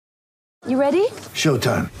You ready?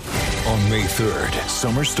 Showtime. On May 3rd,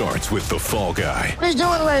 summer starts with The Fall Guy. Let's do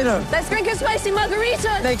it later. Let's drink a spicy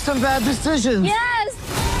margarita. Make some bad decisions. Yes!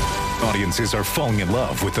 Audiences are falling in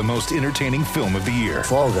love with the most entertaining film of the year.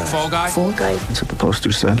 Fall Guy. Fall Guy? Fall guy. That's what the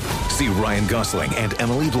poster said. See Ryan Gosling and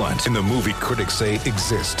Emily Blunt in the movie critics say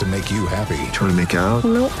exists to make you happy. Trying to make it out?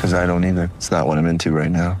 Nope. Because I don't either. It's not what I'm into right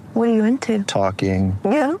now. What are you into? Talking.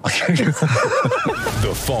 Yeah.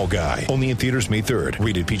 The Fall Guy. Only in theaters May 3rd.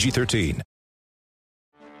 Rated PG-13.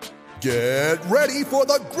 Get ready for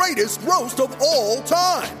the greatest roast of all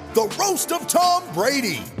time. The Roast of Tom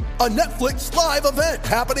Brady. A Netflix live event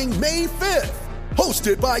happening May 5th.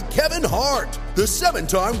 Hosted by Kevin Hart. The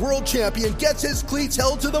 7-time world champion gets his cleats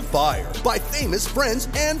held to the fire by famous friends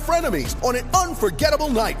and frenemies on an unforgettable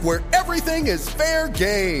night where everything is fair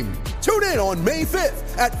game. Tune in on May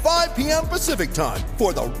 5th at 5 p.m. Pacific time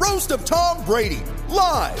for the Roast of Tom Brady.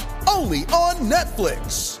 Live only on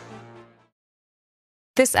Netflix.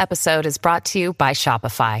 This episode is brought to you by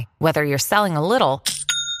Shopify. Whether you're selling a little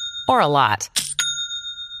or a lot,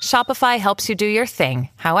 Shopify helps you do your thing,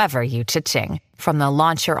 however you cha-ching. From the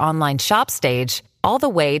launch your online shop stage, all the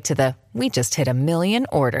way to the we just hit 1 million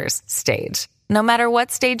orders stage. No matter what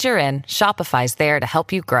stage you're in, Shopify's there to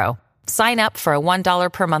help you grow. Sign up for a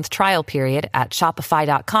 $1 per month trial period at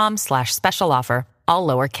shopify.com/special offer, all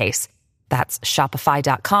lowercase. That's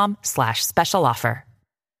shopify.com/special offer.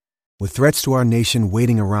 With threats to our nation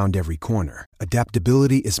waiting around every corner,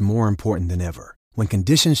 adaptability is more important than ever. When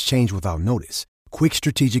conditions change without notice, quick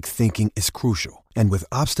strategic thinking is crucial. And with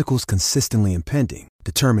obstacles consistently impending,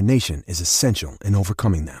 determination is essential in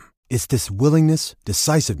overcoming them. It's this willingness,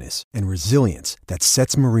 decisiveness, and resilience that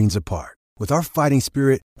sets Marines apart. With our fighting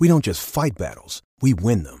spirit, we don't just fight battles, we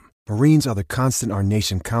win them. Marines are the constant our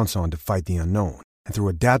nation counts on to fight the unknown. And through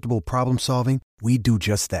adaptable problem solving, we do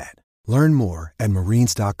just that. Learn more at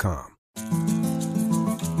marines.com.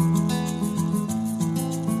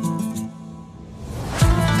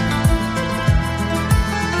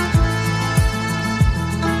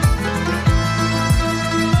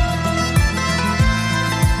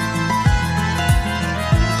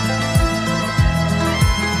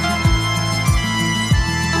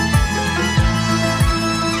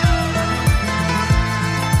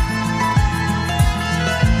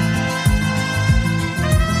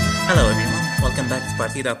 Hello everyone, welcome back to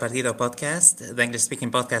Partido a Partido podcast, the English-speaking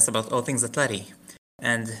podcast about all things Atleti.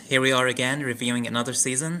 And here we are again, reviewing another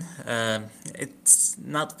season. It's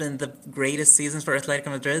not been the greatest season for Atletico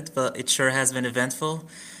Madrid, but it sure has been eventful.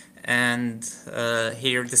 And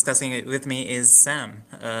here discussing it with me is Sam.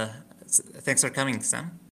 Thanks for coming,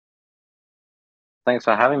 Sam. Thanks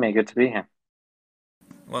for having me. Good to be here.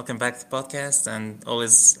 Welcome back to the podcast, and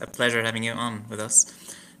always a pleasure having you on with us.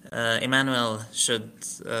 Emmanuel should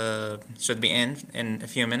be in a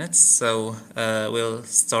few minutes, so we'll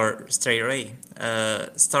start straight away.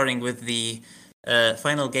 Starting with the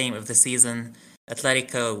final game of the season,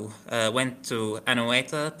 Atletico went to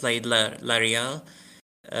Anoeta, played La Real,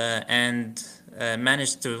 and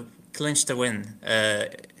managed to clinch the win.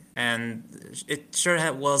 And it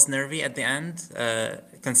sure was nervy at the end,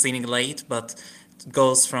 conceding late, but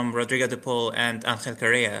goals from Rodrigo de Paul and Angel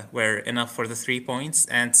Correa were enough for the 3 points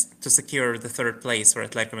and to secure the third place for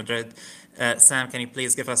Atletico Madrid. Sam, can you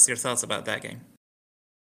please give us your thoughts about that game?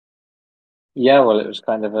 Yeah, well, it was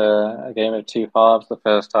kind of a game of two halves. The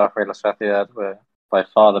first half, Real Sociedad were by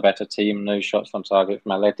far the better team. No shots on target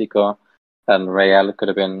from Atletico, and Real could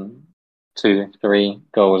have been 2-3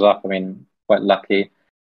 goals up. I mean, quite lucky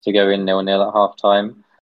to go in 0-0 at half time.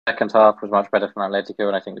 Second half was much better from Atletico,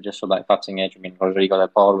 and I think we just saw that cutting edge. I mean, Rodrigo de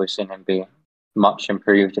Paul, we've seen him be much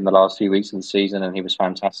improved in the last few weeks of the season, and he was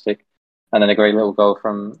fantastic. And then a great little goal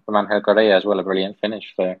from Angel Correa as well, a brilliant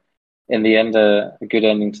finish. So in the end, a good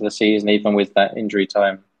ending to the season, even with that injury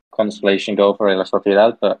time consolation goal for Real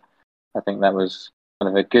Sociedad. But I think that was kind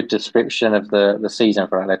of a good description of the season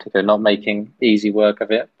for Atletico, not making easy work of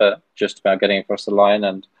it, but just about getting across the line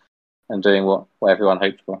and doing what everyone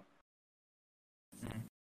hoped for.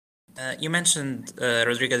 You mentioned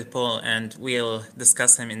Rodrigo de Paul, and we'll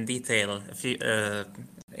discuss him in detail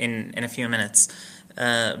in a few minutes.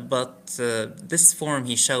 But this form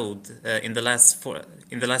he showed in the last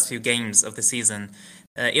few games of the season,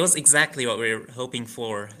 it was exactly what we were hoping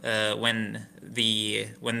for when the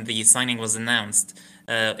signing was announced.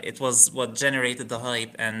 It was what generated the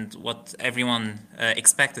hype and what everyone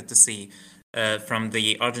expected to see from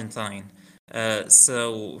the Argentine.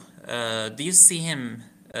 So, do you see him?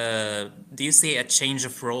 Do you see a change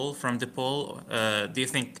of role from De Paul? Do you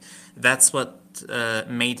think that's what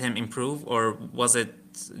made him improve, or was it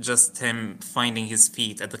just him finding his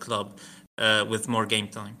feet at the club with more game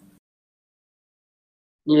time?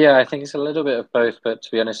 Yeah, I think it's a little bit of both, but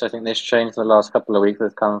to be honest, I think this change in the last couple of weeks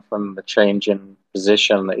has come from the change in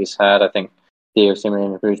position that he's had. I think Diego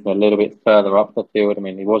Simeone moved him a little bit further up the field. I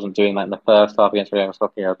mean, he wasn't doing that in the first half against Real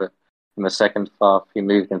Sociedad, but in the second half, he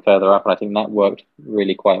moved him further up, and I think that worked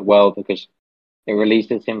really quite well because it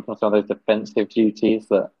releases him from some of those defensive duties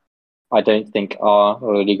that I don't think are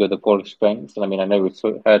really good at ball strengths. And I mean, I know we've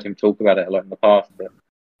heard him talk about it a lot in the past, but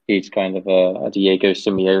he's kind of a Diego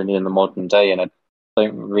Simeone in the modern day, and I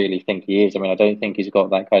don't really think he is. I mean, I don't think he's got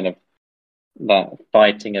that kind of that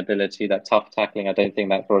fighting ability, that tough tackling. I don't think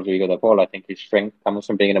that's Rodrigo de Paul. I think his strength comes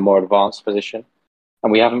from being in a more advanced position.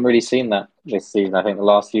 And we haven't really seen that this season. I think the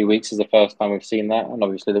last few weeks is the first time we've seen that. And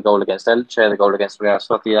obviously the goal against Elche, the goal against Real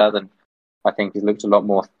Sociedad, and I think he's looked a lot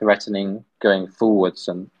more threatening going forwards.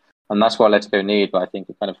 And that's what Atletico need. But I think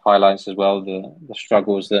it kind of highlights as well the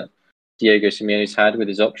struggles that Diego Simeone's had with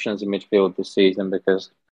his options in midfield this season, because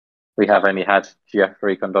we have only had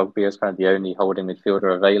Jeffrey Kondogbia as kind of the only holding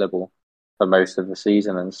midfielder available for most of the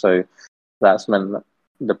season. And so that's meant that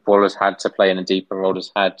the ball has had to play in a deeper role,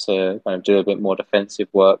 has had to kind of do a bit more defensive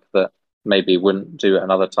work that maybe wouldn't do at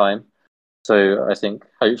another time. So I think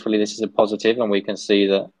hopefully this is a positive, and we can see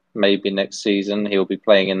that maybe next season he'll be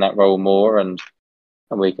playing in that role more, and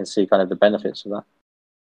we can see kind of the benefits of that.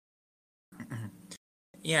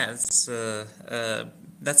 Yeah,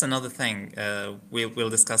 that's another thing we'll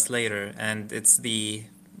discuss later, and it's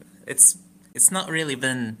not really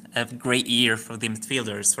been a great year for the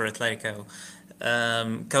midfielders for Atletico.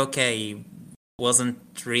 Koke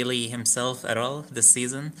wasn't really himself at all this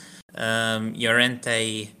season.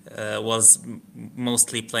 Llorente was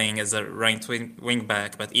mostly playing as a right wing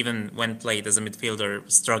back, but even when played as a midfielder,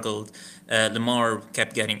 struggled. Lemar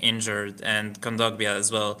kept getting injured, and Kondogbia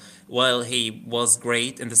as well. While he was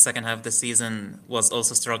great in the second half of the season, was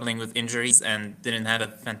also struggling with injuries and didn't have a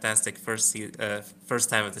fantastic first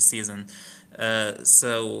half of the season.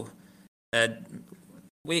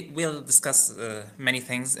 We'll discuss many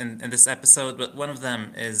things in this episode, but one of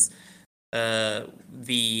them is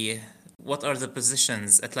what are the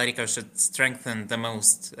positions Atletico should strengthen the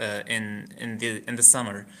most in the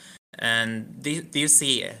summer, and do you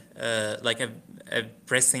see like a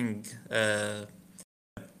pressing?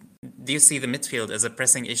 Do you see the midfield as a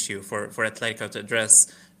pressing issue for Atletico to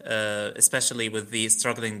address, especially with the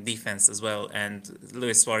struggling defense as well, and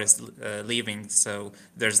Luis Suarez leaving, so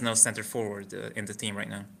there's no center forward in the team right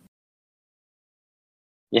now?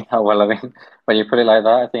 Yeah, well, I mean, when you put it like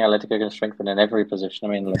that, I think Atletico can strengthen in every position.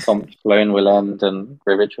 I mean, Lecomte's loan will end, and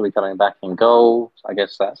Grivic will be coming back in goal. I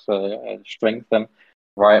guess that's a strength. And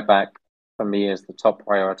right back, for me, is the top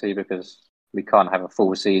priority, because we can't have a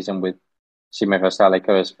full season with Sime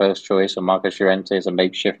Versálico as first choice or Marcos Llorente as a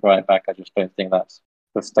makeshift right back. I just don't think that's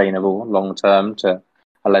sustainable long term to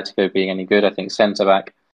Atletico being any good. I think centre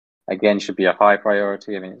back, again, should be a high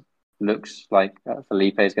priority. I mean, it looks like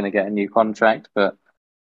Felipe is going to get a new contract, but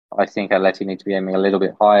I think Atleti need to be aiming a little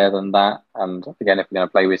bit higher than that. And again, if we're going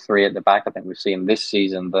to play with three at the back, I think we've seen this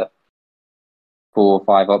season that 4 or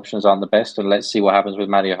 5 options aren't the best. And let's see what happens with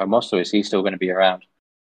Mario Hermoso. Is he still going to be around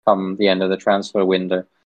come the end of the transfer window?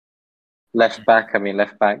 Left back,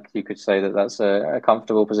 you could say that that's a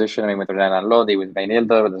comfortable position. I mean, with Renan Lodi, with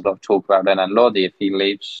Reinildo, there's a lot of talk about Renan Lodi. If he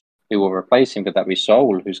leaves, who will replace him? Could that be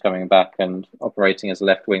Saul, who's coming back and operating as a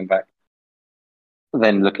left wing back?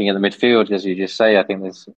 Then looking at the midfield, as you just say, I think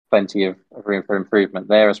there's plenty of room for improvement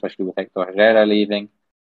there, especially with Hector Herrera leaving.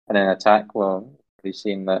 And in attack, well, we've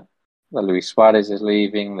seen that Luis Suarez is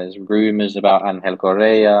leaving. There's rumours about Angel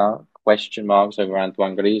Correa, question marks over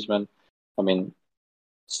Antoine Griezmann. I mean,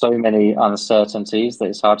 so many uncertainties that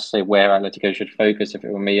it's hard to say where Atletico should focus. If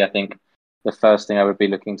it were me, I think the first thing I would be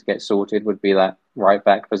looking to get sorted would be that right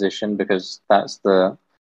back position, because that's the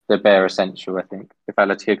bare essential. I think if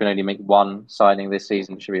Atletico can only make one signing this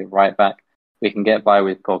season, it should be a right back. We can get by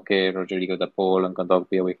with Koke, Rodrigo de Paul, and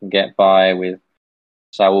Kondogbia. We can get by with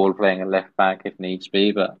Saul playing a left back if needs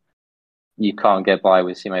be, but you can't get by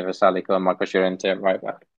with Sime Versálico and Marcos Llorente at right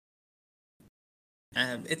back.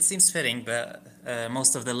 It seems fitting, but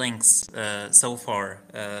most of the links so far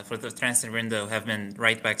for the transfer window have been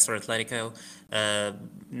right backs for Atletico.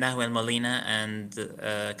 Nahuel Molina and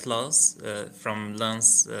Klaus from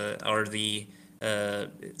Lens are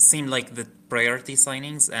seem like the priority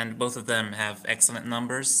signings, and both of them have excellent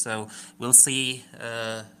numbers. So we'll see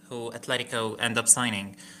who Atletico end up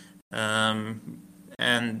signing.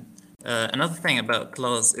 And another thing about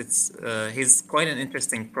Klaus, he's quite an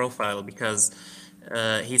interesting profile, because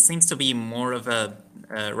he seems to be more of a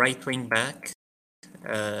right wing back,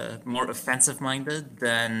 more offensive-minded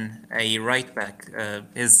than a right-back.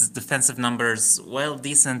 His defensive numbers, while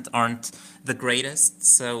decent, aren't the greatest,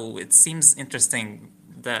 so it seems interesting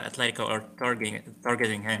that Atletico are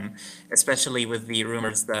targeting him, especially with the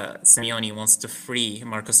rumors that Simeone wants to free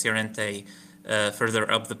Marcos Llorente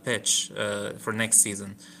further up the pitch for next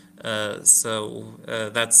season. So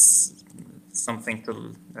that's something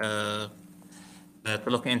to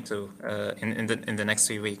look into in the next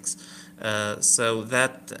few weeks. So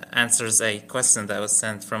that answers a question that was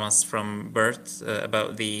sent from us from Bert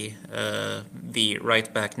about the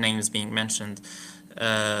right back names being mentioned.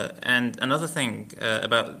 And another thing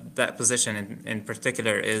about that position in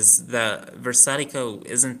particular is that Versalico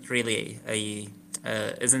isn't really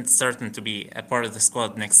isn't certain to be a part of the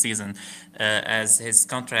squad next season, as his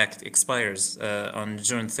contract expires on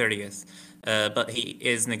June 30th. But he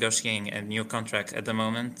is negotiating a new contract at the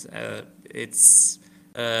moment. It's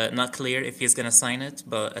not clear if he's going to sign it,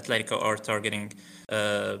 but Atletico are targeting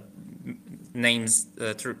names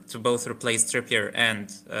to both replace Trippier and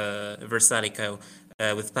Versalico,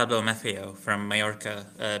 with Pablo Maffeo from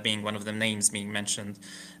Mallorca being one of the names being mentioned.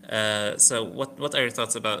 So what are your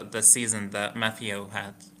thoughts about the season that Maffeo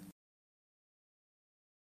had?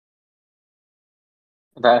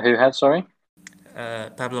 That who had, sorry?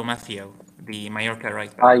 Pablo Maffeo, the Mallorca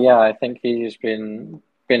right back. Yeah, I think he's been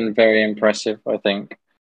very impressive. I think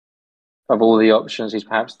of all the options, he's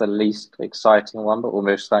perhaps the least exciting one, but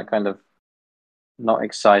almost that kind of not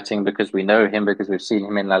exciting because we know him, because we've seen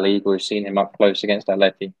him in La Liga, we've seen him up close against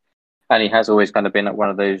Atleti. And he has always kind of been at one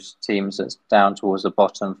of those teams that's down towards the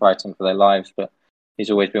bottom, fighting for their lives, but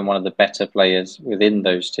he's always been one of the better players within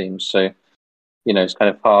those teams. So, you know, it's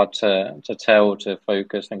kind of hard to tell, to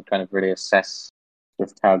focus and kind of really assess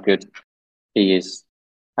just how good he is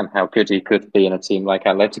and how good he could be in a team like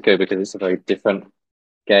Atletico, because it's a very different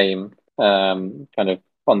game, kind of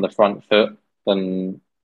on the front foot than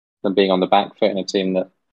being on the back foot in a team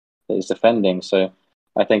that is defending. So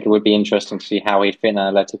I think it would be interesting to see how he'd fit in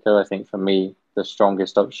Atletico. I think for me, the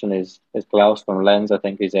strongest option is Klaus from Lens. I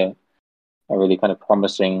think he's a really kind of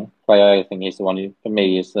promising player. I think he's the one who, for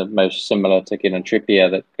me, is the most similar to Kieran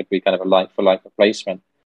Trippier that could be kind of a like-for-like replacement.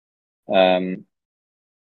 But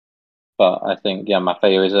I think, yeah,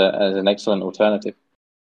 Maffeo is an excellent alternative.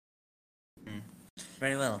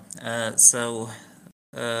 Very well. So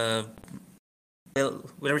we'll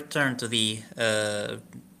return to the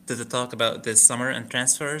talk about this summer and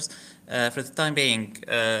transfers. For the time being,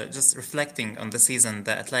 just reflecting on the season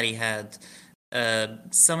that Atleti had,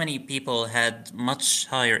 so many people had much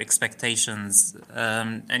higher expectations,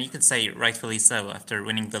 and you could say rightfully so after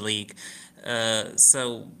winning the league.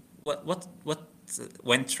 So what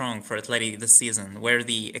went wrong for Atleti this season? Were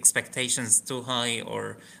the expectations too high,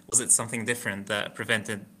 or was it something different that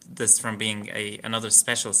prevented this from being another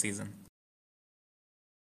special season?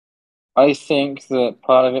 I think that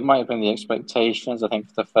part of it might have been the expectations. I think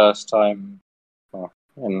for the first time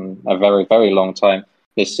in a very, very long time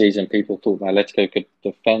this season, people thought that Atletico could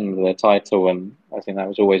defend their title, and I think that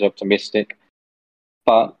was always optimistic.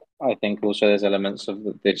 But I think also there's elements of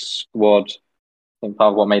this squad. I think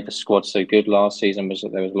part of what made the squad so good last season was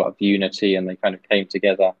that there was a lot of unity and they kind of came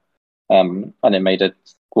together, and it made a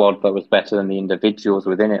squad that was better than the individuals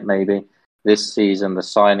within it, maybe. This season, the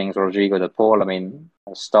signings, Rodrigo de Paul, I mean,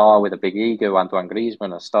 a star with a big ego, Antoine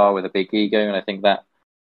Griezmann, a star with a big ego, and I think that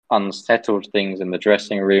unsettled things in the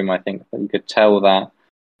dressing room. I think that you could tell that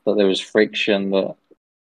there was friction, that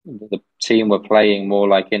the team were playing more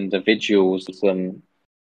like individuals than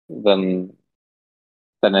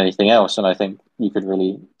anything else, and I think you could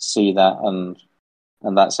really see that,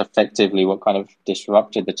 and that's effectively what kind of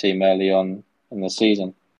disrupted the team early on in the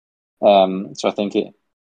season. So I think it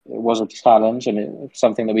was a challenge, and it's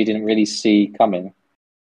something that we didn't really see coming.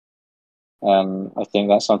 I think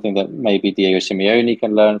that's something that maybe Diego Simeone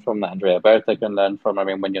can learn from, that Andrea Berta can learn from. I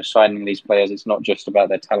mean, when you're signing these players, it's not just about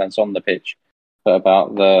their talents on the pitch, but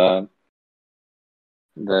about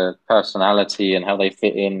the personality and how they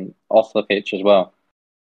fit in off the pitch as well.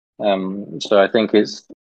 So I think it's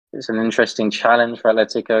an interesting challenge for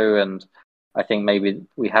Atletico, and I think maybe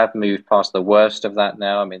we have moved past the worst of that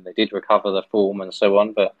now. I mean, they did recover the form and so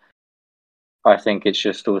on, but I think it's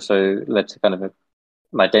just also led to kind of an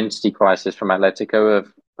identity crisis from Atletico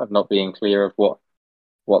of not being clear of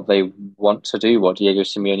what they want to do, what Diego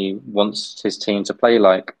Simeone wants his team to play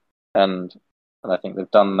like. And I think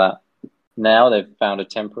they've done that now. They've found a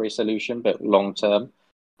temporary solution, but long term,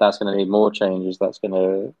 that's going to need more changes. That's going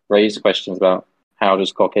to raise questions about how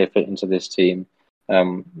does Koke fit into this team?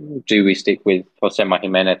 Do we stick with Josema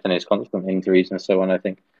Jimenez and his constant injuries and so on? I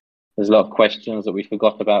think there's a lot of questions that we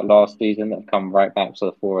forgot about last season that have come right back to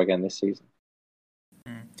the fore again this season.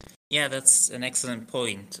 Yeah, that's an excellent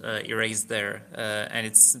point you raised there, and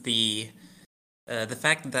it's the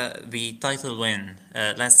fact that the title win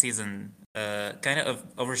last season kind of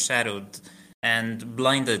overshadowed and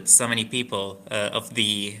blinded so many people of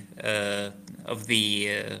the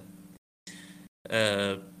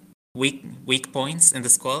weak points in the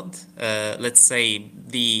squad. Let's say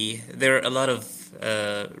there are a lot of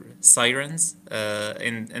sirens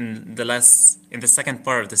in the second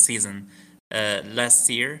part of the season last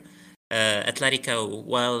year. Atletico,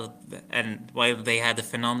 while they had a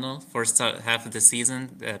phenomenal first half of the season,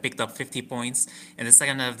 picked up 50 points. In the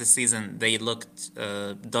second half of the season, they looked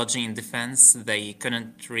dodgy in defense. They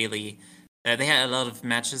couldn't really. They had a lot of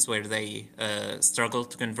matches where they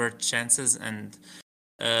struggled to convert chances, and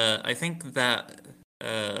I think that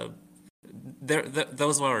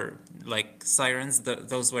those were like sirens.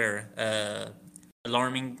 Those were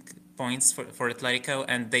alarming points for Atletico,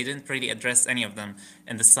 and they didn't really address any of them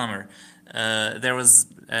in the summer. There was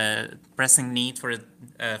pressing need for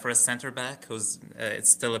a center back who's it's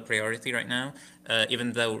still a priority right now.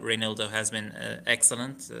 Even though Reynaldo has been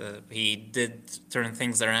excellent, he did turn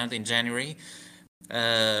things around in January.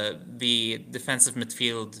 The defensive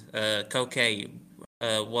midfield, Koke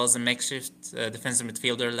was a makeshift defensive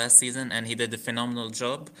midfielder last season, and he did a phenomenal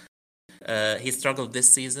job. He struggled this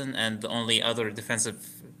season, and the only other defensive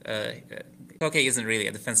Koke isn't really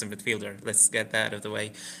a defensive midfielder. Let's get that out of the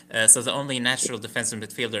way. So the only natural defensive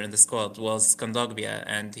midfielder in the squad was Kondogbia,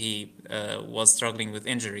 and he was struggling with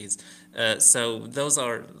injuries. So those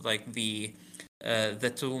are like the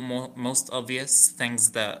two most obvious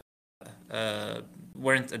things that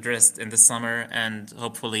weren't addressed in the summer, and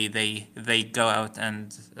hopefully they go out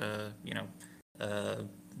and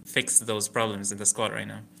fix those problems in the squad right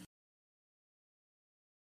now.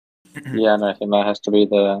 Yeah, and I think that has to be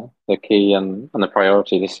the key and the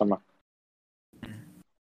priority this summer.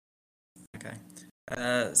 Okay.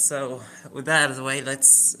 So with that out of the way,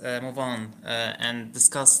 let's move on and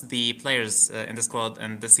discuss the players in the squad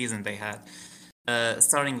and the season they had.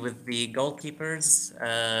 Starting with the goalkeepers,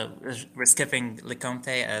 we're skipping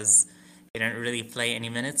Lecomte as he didn't really play any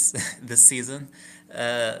minutes this season.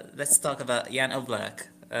 Let's talk about Jan Oblak.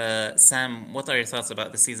 Sam, what are your thoughts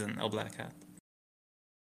about the season Oblak had?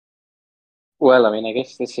 Well, I mean, I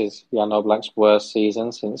guess this is Jan Oblak's worst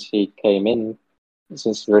season since he came in, since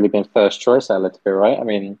he's really been first choice at Atletico, right? I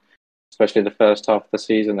mean, especially the first half of the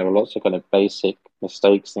season, there were lots of kind of basic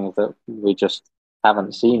mistakes, things that we just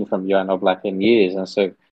haven't seen from Jan Oblak in years. And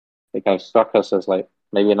so it kind of struck us as like,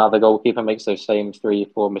 maybe another goalkeeper makes those same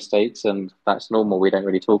 3-4 mistakes, and that's normal. We don't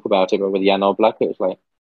really talk about it. But with Jan Oblak, it was like,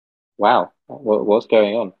 wow, what's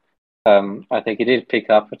going on? I think he did pick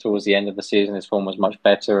up towards the end of the season. His form was much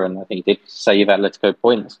better, and I think he did save Atletico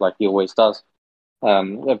points like he always does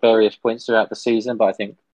at various points throughout the season. But I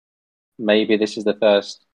think maybe this is the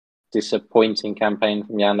first disappointing campaign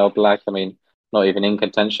from Jan Oblak. I mean, not even in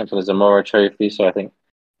contention for the Zamora Trophy. So I think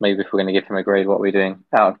maybe if we're going to give him a grade, what we're doing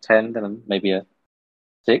out of 10, then maybe a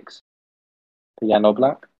 6 for Jan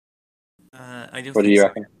Oblak. What do you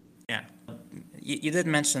reckon? Yeah, you did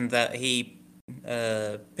mention that he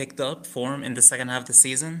picked up form in the second half of the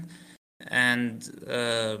season, and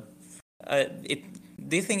do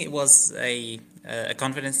you think it was a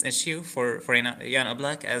confidence issue for Jan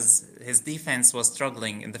Oblak, as his defense was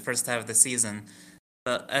struggling in the first half of the season,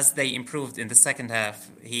 but as they improved in the second half,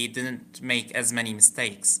 he didn't make as many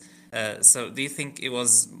mistakes? So do you think it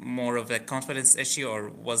was more of a confidence issue, or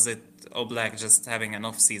was it Oblak just having an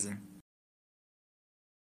off season?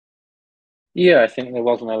 Yeah, I think there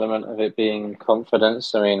was an element of it being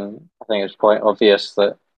confidence. I mean, I think it's quite obvious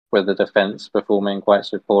that with the defence performing quite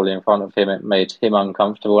so poorly in front of him, it made him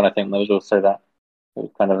uncomfortable. And I think there was also that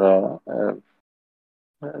kind of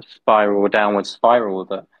a downward spiral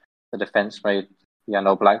that the defence made Jan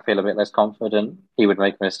Oblak feel a bit less confident. He would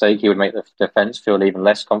make a mistake. He would make the defence feel even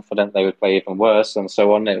less confident. They would play even worse, and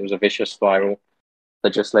so on. It was a vicious spiral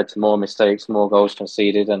that just led to more mistakes, more goals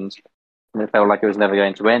conceded, and it felt like it was never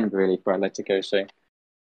going to end, really, for Atletico. So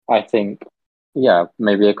I think, yeah,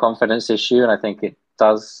 maybe a confidence issue, and I think it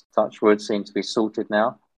does, touch wood, seem to be sorted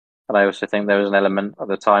now. And I also think there was an element at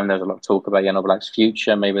the time, there was a lot of talk about Jan Oblak's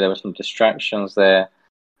future. Maybe there were some distractions there.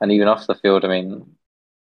 And even off the field, I mean,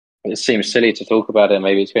 it seems silly to talk about it.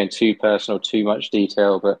 Maybe it's going too personal, too much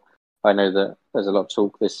detail, but I know that there's a lot of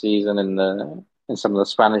talk this season in some of the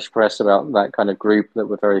Spanish press about that kind of group that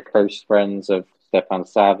were very close friends of Stefan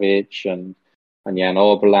Savic and Jan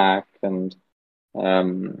Oblak and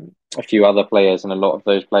a few other players, and a lot of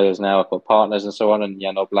those players now have got partners and so on, and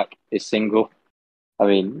Jan Oblak is single. I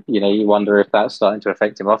mean, you wonder if that's starting to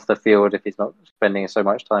affect him off the field, if he's not spending so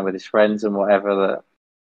much time with his friends and whatever, that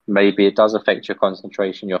maybe it does affect your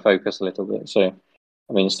concentration, your focus a little bit. So,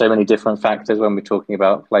 I mean, so many different factors when we're talking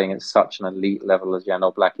about playing at such an elite level as Jan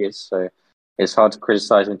Oblak is. So it's hard to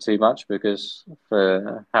criticise him too much, because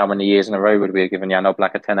for how many years in a row would we have given Jan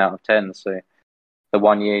Oblak a 10 out of 10? So the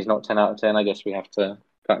 1 year he's not 10 out of 10, I guess we have to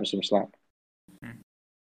cut him some slack.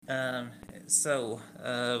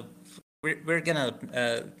 We're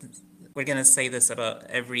gonna say this about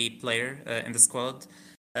every player in the squad.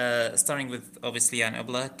 Starting with obviously Jan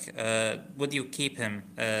Oblak, would you keep him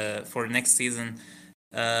for next season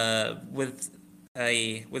with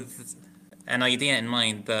an idea in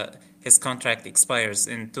mind that his contract expires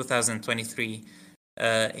in 2023?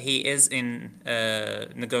 He is in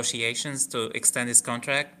negotiations to extend his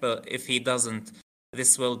contract, but if he doesn't,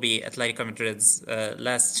 this will be Atletico Madrid's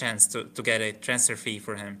last chance to get a transfer fee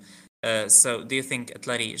for him. So do you think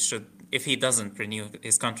Atleti should, if he doesn't renew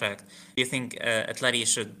his contract, do you think Atleti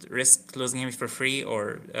should risk losing him for free,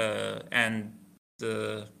 or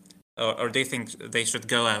do you think they should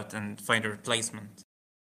go out and find a replacement?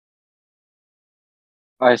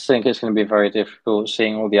 I think it's going to be very difficult,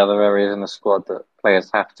 seeing all the other areas in the squad that players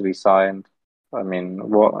have to be signed. I mean,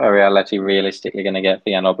 what are Atleti realistically going to get for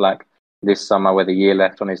Jan Oblak this summer with a year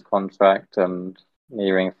left on his contract and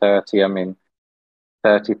nearing 30? I mean,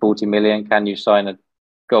 30, 40 million. Can you sign a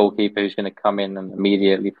goalkeeper who's going to come in and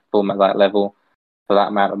immediately perform at that level for that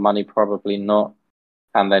amount of money? Probably not.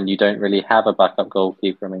 And then you don't really have a backup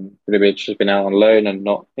goalkeeper. I mean, Ribic has been out on loan and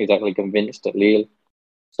not exactly convinced at Lille,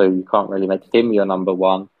 so you can't really make him your number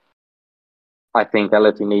one. I think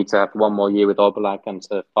Atleti need to have one more year with Oblak and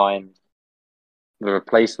to find the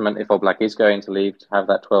replacement, if Oblak is going to leave, to have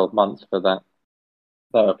that 12 months for that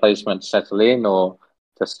replacement to settle in, or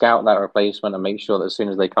to scout that replacement and make sure that as soon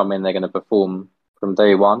as they come in, they're going to perform from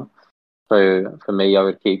day one. So for me, I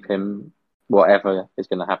would keep him, whatever is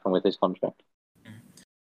going to happen with his contract.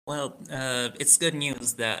 Well, it's good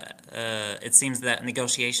news that it seems that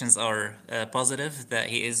negotiations are positive, that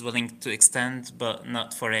he is willing to extend, but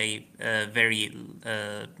not for a very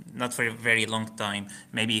long time,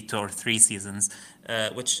 maybe 2 or 3 seasons,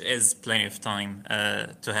 which is plenty of time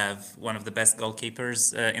to have one of the best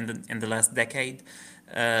goalkeepers in the last decade.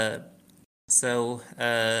 So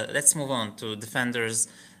let's move on to defenders,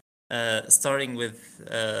 starting with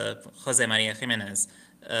Jose Maria Gimenez.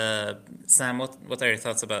 Sam, what are your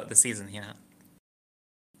thoughts about the season here?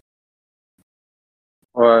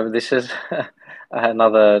 Well, this is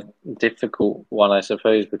another difficult one, I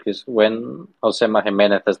suppose, because when Jose Maria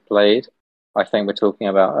Gimenez has played, I think we're talking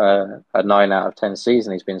about a 9 out of 10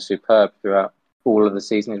 season. He's been superb throughout all of the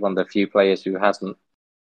season. He's one of the few players who hasn't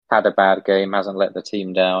had a bad game, hasn't let the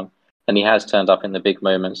team down, and he has turned up in the big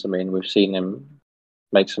moments. I mean, we've seen him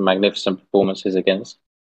make some magnificent performances against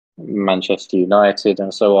Manchester United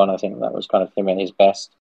and so on. I think that was kind of him at his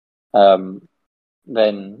best.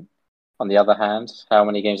 Then, on the other hand, how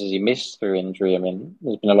many games has he missed through injury? I mean,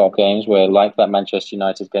 there's been a lot of games where, like that Manchester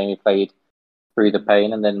United game, he played through the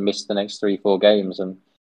pain and then missed the next 3-4 games, and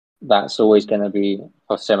that's always going to be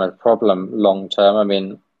Josema's problem long term. I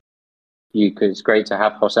mean, it's great to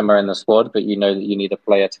have Josema in the squad, but you know that you need a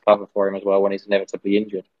player to cover for him as well when he's inevitably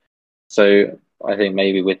injured. So I think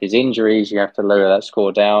maybe with his injuries, you have to lower that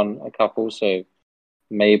score down a couple. So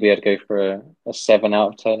maybe I'd go for a 7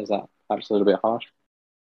 out of 10. Is that perhaps a little bit harsh?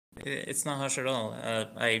 It's not harsh at all.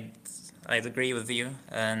 I'd agree with you.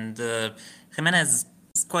 And Gimenez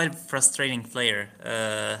is quite a frustrating player.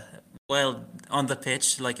 Well, on the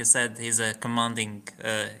pitch, like you said, he's a commanding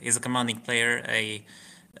player,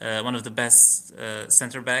 one of the best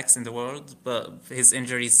center backs in the world. But his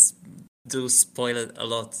injuries do spoil it a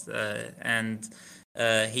lot, and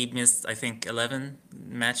he missed, I think, 11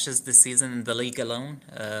 matches this season in the league alone,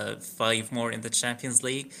 5 more in the Champions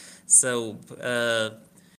League. So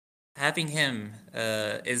having him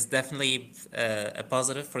is definitely a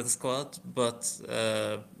positive for the squad, but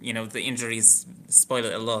the injuries spoil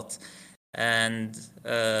it a lot. And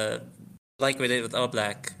like we did with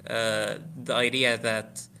Oblak, the idea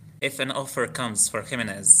that if an offer comes for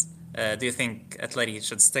Gimenez, do you think Atleti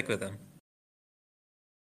should stick with him?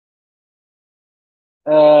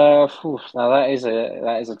 Now that is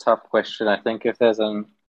a tough question. I think if there's an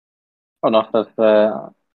offer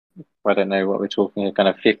for, I don't know what we're talking, kind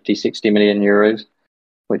of 50, 60 million euros,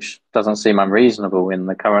 which doesn't seem unreasonable in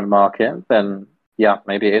the current market, then yeah,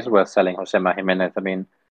 maybe it is worth selling Jose Maria Gimenez. I mean,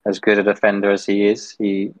 as good a defender as he is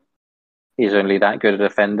only that good a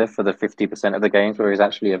defender for the 50% of the games where he's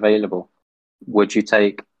actually available. Would you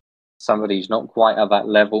take somebody who's not quite at that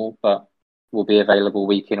level, but will be available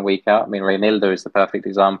week in, week out. I mean, Reinildo is the perfect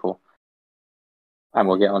example. And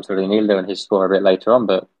we'll get onto Reinildo and his score a bit later on,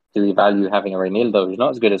 but do you value having a Reinildo who's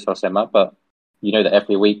not as good as Josema, but you know that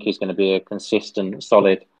every week he's going to be a consistent,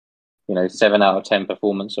 solid, 7 out of 10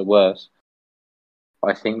 performance or worse.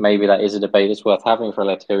 I think maybe that is a debate that's worth having for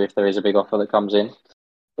Leto if there is a big offer that comes in.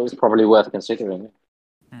 But it's probably worth considering.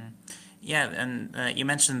 Yeah, and you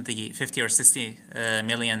mentioned the 50 or 60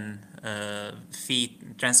 million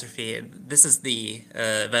transfer fee. This is the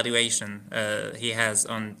valuation he has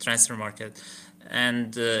on transfer market.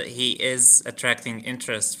 And he is attracting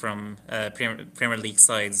interest from Premier League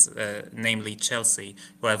sides, namely Chelsea,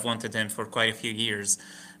 who have wanted him for quite a few years.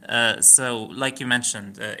 So, like you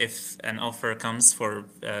mentioned, if an offer comes for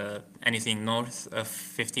anything north of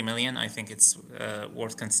 50 million, I think it's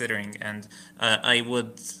worth considering. And I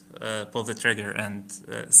would pull the trigger and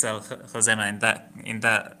sell Josema in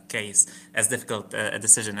that case, as difficult a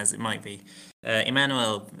decision as it might be.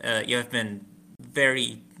 Emmanuel, you have been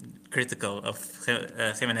very critical of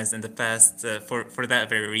Jimenez in the past for that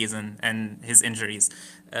very reason and his injuries.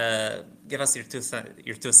 Give us your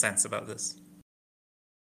two cents about this.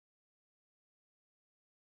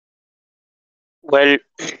 Well,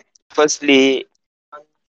 firstly,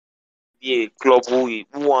 be a club who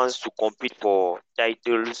wants to compete for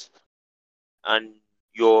titles, and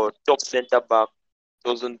your top centre back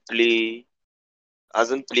hasn't played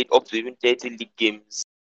up to even 30 league games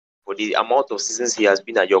for the amount of seasons he has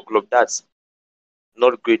been at your club. That's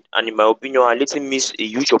not great. And in my opinion, I let him miss a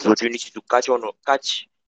huge opportunity to catch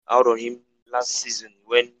out on him last season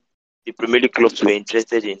when the Premier League clubs were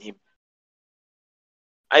interested in him.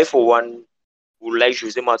 I, for one, would like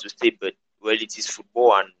Josema to stay, but well, it is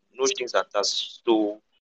football and no strings attached. So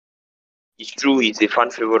it's true he's a fan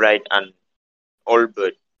favorite and all,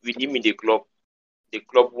 but with him in the club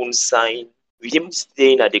won't sign. With him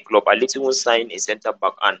staying at the club, Aleti won't sign a centre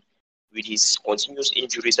back, and with his continuous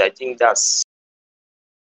injuries, I think that's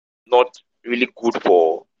not really good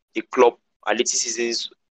for the club. Aleti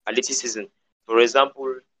season. For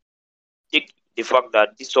example, take the fact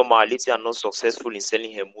that this summer Aleti are not successful in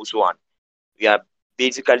selling Hermoso, and we are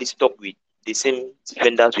basically stuck with the same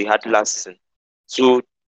defenders we had last season. So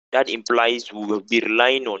that implies we will be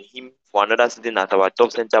relying on him for another season as our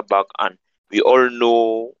top centre back, and we all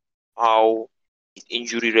know how his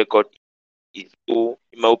injury record is. So,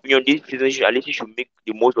 in my opinion, this season Aleti should make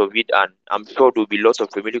the most of it, and I'm sure there will be lots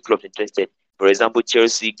of Premier League clubs interested. For example,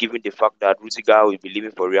 Chelsea, given the fact that Rudiger will be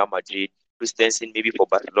leaving for Real Madrid, Christensen maybe for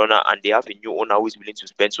Barcelona, and they have a new owner who is willing to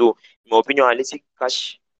spend. So, in my opinion, Aleti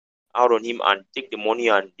cash out on him and take the money,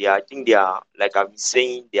 and I think they are, like I've been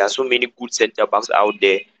saying, there are so many good centre backs out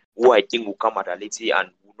there who I think will come at Aleti and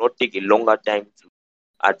will not take a longer time to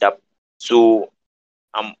adapt. So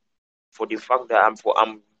I'm for the fact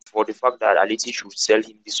that Aleti should sell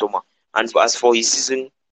him this summer. And as for his season,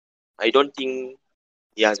 I don't think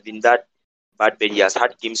he has been that bad, but he has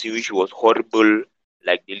had games in which he was horrible,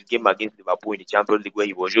 like the game against Liverpool in the Champions League where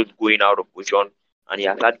he was just going out of position. And he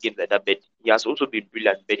has had games like that, but he has also been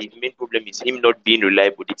brilliant. But his main problem is him not being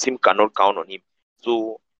reliable. The team cannot count on him.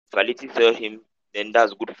 So if Aleti sell him, then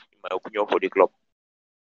that's good, in my opinion, for the club.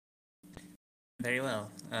 Very well.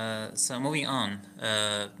 So moving on,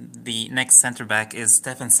 the next centre back is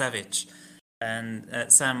Stefan Savic. And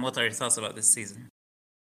Sam, what are your thoughts about this season?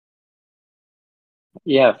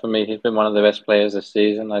 Yeah, for me, he's been one of the best players this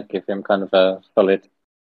season. I'd give him kind of a solid,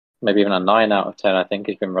 maybe even a 9 out of 10. I think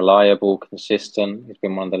he's been reliable, consistent. He's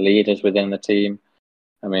been one of the leaders within the team.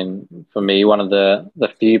 I mean, for me, one of the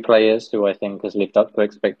few players who I think has lived up to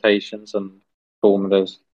expectations and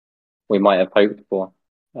formulas we might have hoped for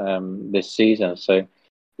this season. So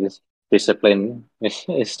this discipline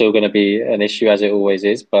is still going to be an issue, as it always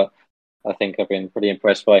is. But I think I've been pretty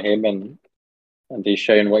impressed by him and he's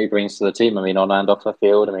shown what he brings to the team. I mean, on and off the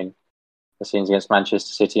field. I mean, the scenes against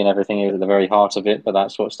Manchester City and everything is at the very heart of it, but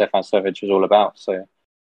that's what Stefan Savic was all about. So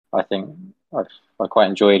I think I quite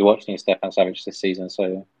enjoyed watching Stefan Savic this season.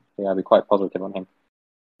 So yeah, I'll be quite positive on him.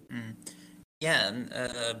 Yeah,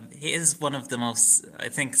 he is one of the most, I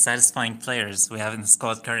think, satisfying players we have in the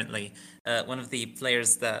squad currently. One of the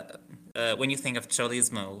players that, when you think of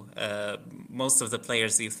Cholismo, most of the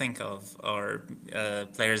players you think of are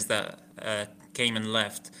players that came and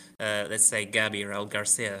left. Let's say Gabi, Raul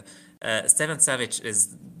Garcia. Stefan Savic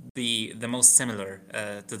is the most similar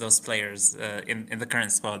to those players in the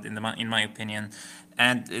current squad, in my opinion,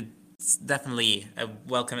 and it's definitely a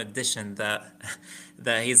welcome addition that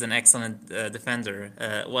he's an excellent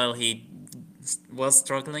defender. While he was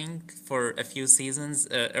struggling for a few seasons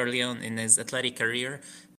early on in his athletic career,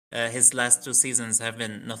 his last 2 seasons have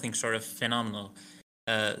been nothing short of phenomenal.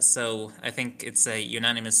 So I think it's a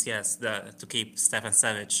unanimous yes to keep Stefan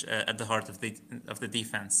Savic at the heart of the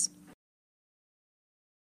defense.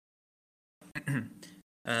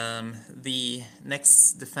 The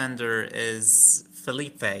next defender is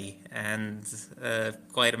Felipe, and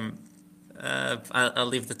I'll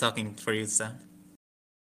leave the talking for you, Sam.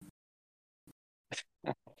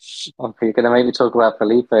 Okay, you're going to make me talk about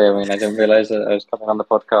Felipe. I mean, I didn't realize that I was coming on the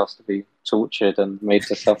podcast to be tortured and made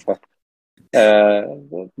to suffer.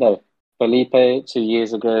 No, Felipe, 2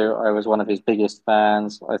 years ago, I was one of his biggest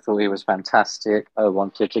fans. I thought he was fantastic. I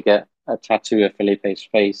wanted to get a tattoo of Felipe's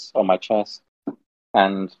face on my chest.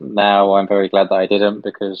 And now I'm very glad that I didn't,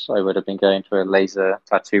 because I would have been going through a laser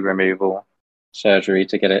tattoo removal surgery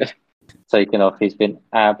to get it taken off. He's been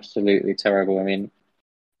absolutely terrible. I mean,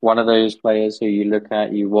 one of those players who you look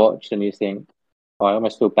at, you watch, and you think, oh, I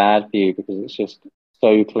almost feel bad for you, because it's just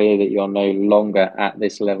so clear that you're no longer at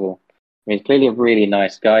this level. I mean, he's clearly a really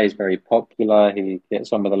nice guy. He's very popular. He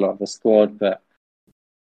gets on with a lot of the squad, but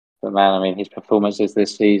man, I mean, his performances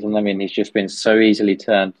this season, I mean, he's just been so easily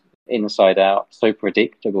turned inside out, so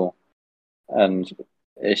predictable, and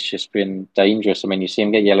it's just been dangerous. I mean, you see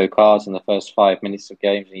him get yellow cards in the first 5 minutes of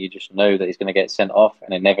games, and you just know that he's going to get sent off,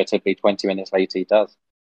 and inevitably 20 minutes later he does.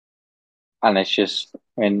 And it's just,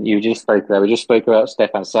 I mean, we just spoke about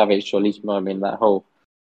Stefan Savic, or at least, I mean, that whole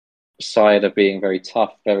side of being very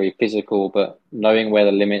tough, very physical, but knowing where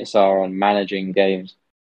the limits are on managing games.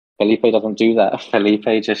 Felipe doesn't do that.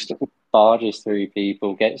 Felipe just barges through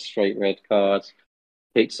people, gets straight red cards,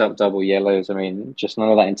 picks up double yellows. I mean, just none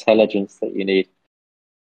of that intelligence that you need.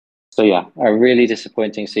 So yeah, a really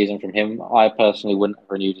disappointing season from him. I personally wouldn't have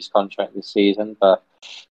renewed his contract this season, but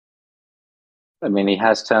I mean, he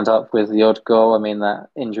has turned up with the odd goal. I mean, that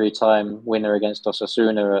injury time winner against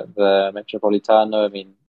Osasuna at the Metropolitano, I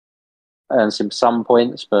mean, earns him some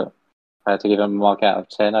points, but if I had to give him a mark out of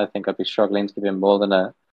 10, I think I'd be struggling to give him more than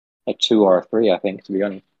a 2 or a 3, I think, to be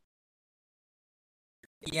honest.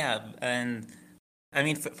 Yeah, and I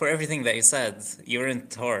mean, for everything that you said, you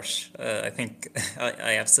weren't harsh. I think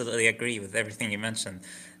I absolutely agree with everything you mentioned.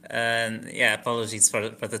 And yeah, apologies for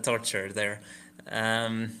the torture there.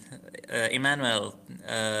 Emmanuel,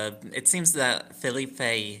 it seems that Felipe,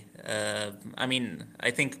 I mean,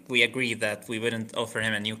 I think we agree that we wouldn't offer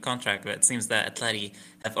him a new contract, but it seems that Atleti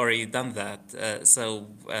have already done that. So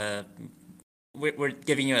we're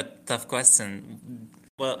giving you a tough question.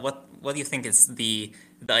 What do you think is the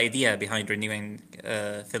idea behind renewing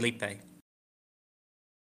Felipe? I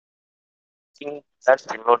think that's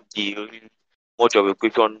not the much of a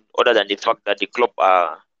question, other than the fact that the club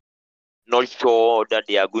are not sure that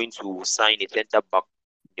they are going to sign a centre back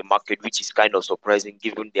in the market, which is kind of surprising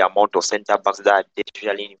given the amount of centre backs that are there,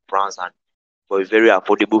 especially in France, and for a very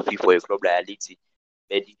affordable fee for a club like Atleti.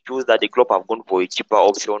 But it shows that the club have gone for a cheaper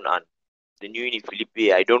option, and renewing in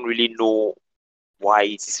Felipe, I don't really know why.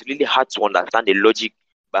 It's really hard to understand the logic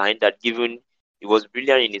behind that, given he was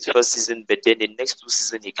brilliant in his first season, but then the next 2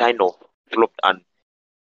 seasons he kind of flopped, and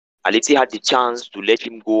Atleti had the chance to let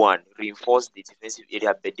him go and reinforce the defensive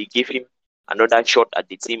area, but they gave him another shot at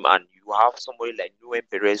the team, and you have somebody like Nguyen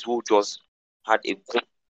Perez who just had a good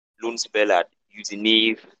loan spell at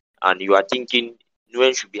Udinese, and you are thinking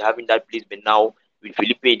Nguyen should be having that place, but now with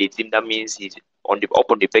Felipe in the team, that means he's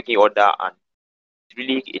up on the pecking order, and it's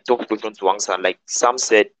really a tough question to answer. Like Sam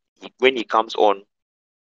said, when he comes on,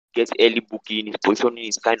 gets early booking, his positioning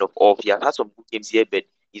is kind of off. He has had some good games here, but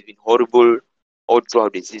he's been horrible all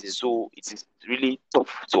throughout the season. So it is really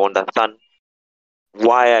tough to understand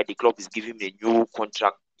why the club is giving him a new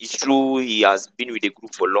contract. It's true he has been with the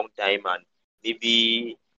group for a long time, and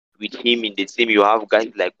maybe with him in the team you have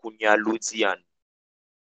guys like Cunha, Luzzi, and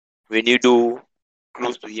Renido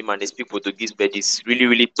close to him, and they speak Portuguese, but it's really,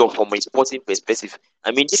 really tough from a sporting perspective.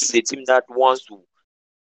 I mean, this is a team that wants to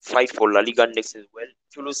fight for La Liga next as well.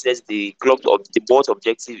 Cholo says the board's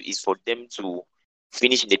objective is for them to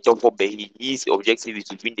finish in the top 4, but his objective is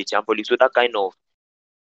to win the Champions League. So that kind of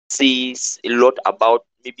says a lot about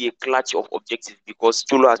maybe a clutch of objectives, because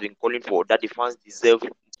Cholo has been calling for that the fans deserve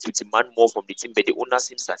to demand more from the team, but the owner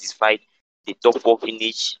seems satisfied. The top 4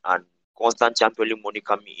 finish and constant Champions League money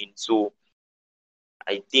coming in. So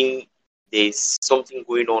I think there's something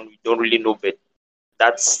going on. We don't really know, but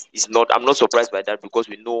I'm not surprised by that, because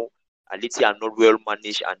we know Atleti are not well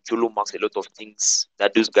managed, and Cholo marks a lot of things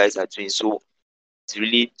that those guys are doing. So it's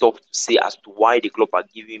really tough to say as to why the club are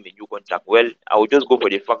giving him a new contract. Well, I would just go for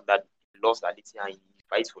the fact that he lost Atleti and he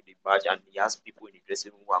fights for the badge, and he has people in the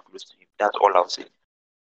dressing room who are close to him. That's all I'll say.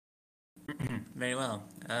 Very well.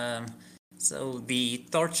 So the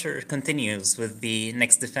torture continues with the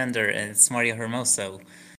next defender, and it's Mario Hermoso.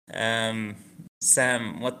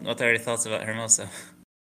 Sam, what are your thoughts about Hermoso?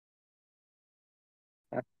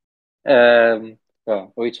 Well,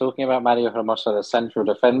 are we talking about Mario Hermoso, the central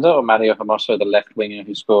defender, or Mario Hermoso, the left winger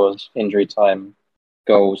who scores injury time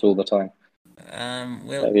goals all the time?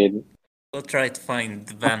 We'll try to find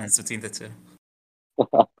the balance between the two.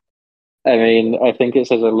 I think it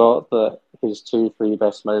says a lot that his 2-3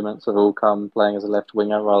 best moments have all come playing as a left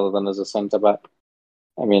winger rather than as a centre back.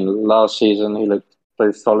 Last season he looked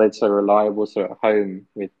so solid, so reliable, so at home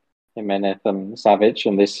with Jimenez and Savic,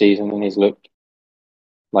 and this season he's looked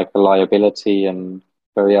like a liability and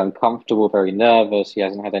very uncomfortable, very nervous. He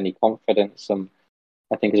hasn't had any confidence, and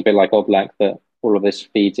I think it's a bit like Oblak that all of this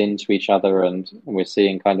feeds into each other, and we're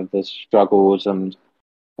seeing kind of the struggles and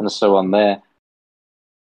so on there.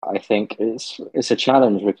 I think it's a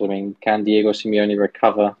challenge because can Diego Simeone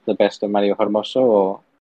recover the best of Mario Hermoso, or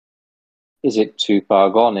is it too far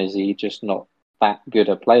gone? Is he just not that good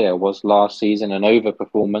a player? Was last season an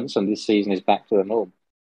overperformance and this season is back to the norm?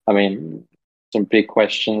 Some big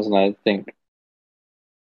questions, and I think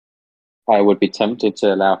I would be tempted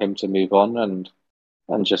to allow him to move on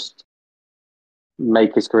and just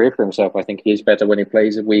make his career for himself. I think he's better when he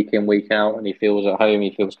plays week in, week out, and he feels at home,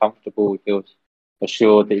 he feels comfortable, he feels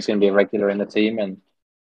assured that he's going to be a regular in the team. And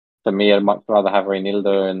for me, I'd much rather have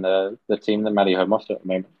Reinildo in the team than Mario Hermoso at the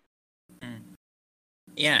moment.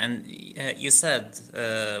 Yeah, and you said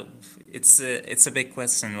it's a big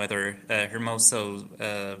question whether Hermoso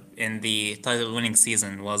in the title-winning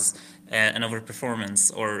season was an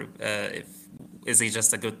overperformance or is he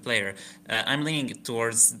just a good player. I'm leaning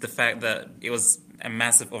towards the fact that it was a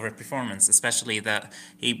massive overperformance, especially that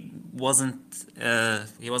he wasn't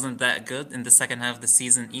that good in the second half of the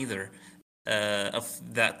season either. Of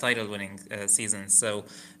that title-winning season. So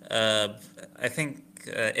I think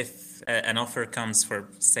if an offer comes for,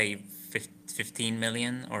 say, 15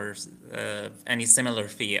 million or any similar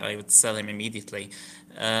fee, I would sell him immediately.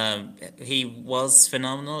 He was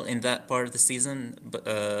phenomenal in that part of the season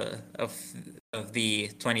of the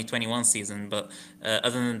 2021 season, but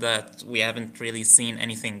other than that, we haven't really seen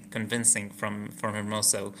anything convincing from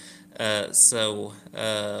Hermoso.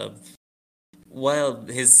 While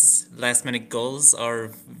his last-minute goals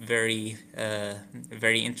are very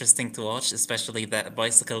interesting to watch, especially that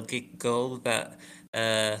bicycle kick goal that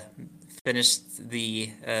finished the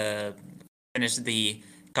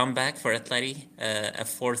comeback for Atleti, a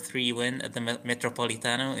 4-3 win at the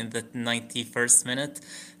Metropolitano in the 91st minute.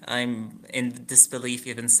 I'm in disbelief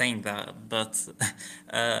even saying that, but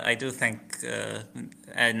I do think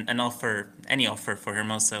any offer for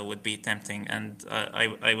Hermoso would be tempting, and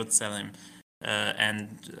I would sell him.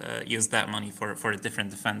 And use that money for a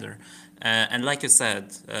different defender. And like you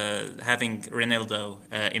said, having Reinildo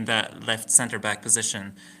in that left centre-back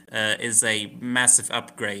position is a massive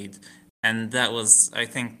upgrade. And that was, I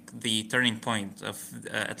think, the turning point of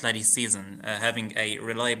Atleti's season, having a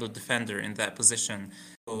reliable defender in that position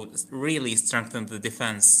who really strengthened the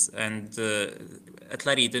defense. And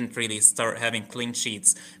Atleti didn't really start having clean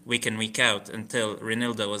sheets week in, week out until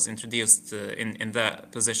Reinildo was introduced in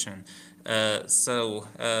that position. What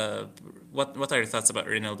are your thoughts about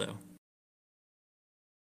Reinildo?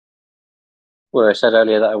 Well, I said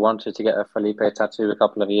earlier that I wanted to get a Felipe tattoo a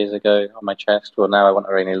couple of years ago on my chest. Well, now I want a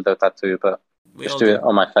Reinildo tattoo, but just do it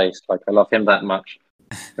on my face. Like, I love him that much.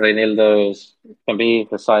 Reinildo can be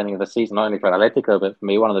the signing of the season, not only for Atletico, but for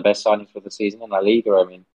me, one of the best signings for the season in La Liga.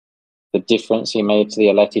 The difference he made to the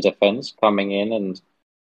Atleti defence coming in, and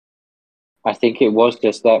I think it was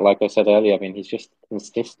just that, like I said earlier, he's just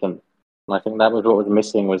consistent. And I think that was what was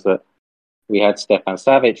missing, was that we had Stefan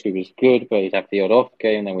Savic, who was good, but he'd have the odd off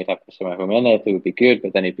game, and then we'd have José Jimenez, who would be good,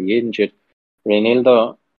 but then he'd be injured.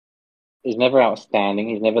 Reinildo is never outstanding.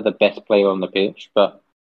 He's never the best player on the pitch, but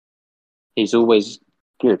he's always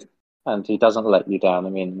good, and he doesn't let you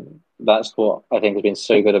down. That's what I think has been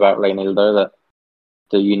so good about Reinildo,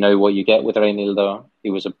 that you know what you get with Reinildo.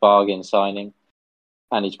 He was a bargain signing.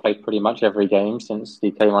 And he's played pretty much every game since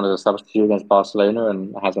he came on as a substitute against Barcelona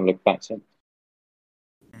and hasn't looked back since.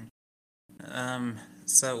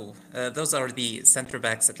 Those are the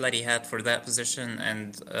centre-backs Atleti had for that position,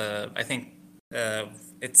 and I think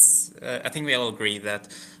I think we all agree that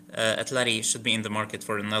Atleti should be in the market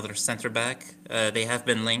for another centre-back. They have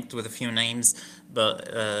been linked with a few names, but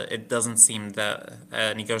it doesn't seem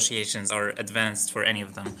that negotiations are advanced for any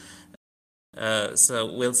of them.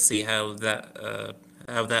 So we'll see how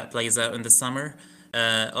that plays out in the summer.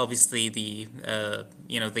 Obviously, the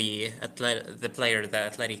player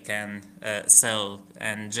that Atleti can sell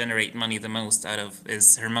and generate money the most out of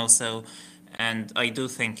is Hermoso, and I do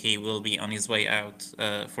think he will be on his way out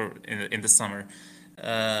in the summer.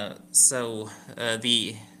 The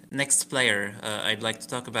next player I'd like to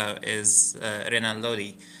talk about is Renan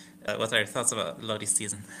Lodi. What are your thoughts about Lodi's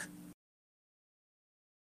season?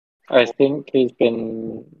 I think he's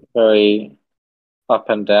been very up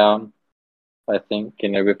and down. I think,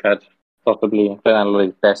 we've had possibly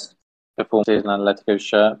Fernando's best performances in Atletico's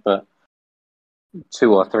shirt, but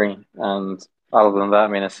 2 or 3. And other than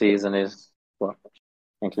that, a season is,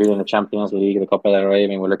 including the Champions League, the Copa del Rey,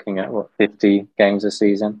 we're looking at, 50 games a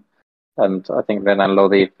season. And I think Renan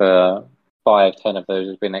Lodi, for 5-10 of those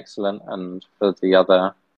has been excellent, and for the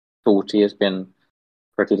other 40 has been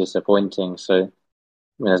pretty disappointing. So,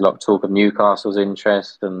 there's a lot of talk of Newcastle's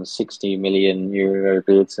interest and 60 million euro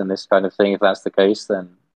bids and this kind of thing. If that's the case,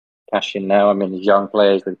 then cash in now. He's young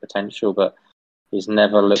players with potential, but he's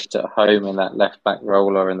never looked at home in that left back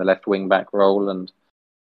role or in the left wing back role. And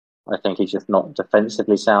I think he's just not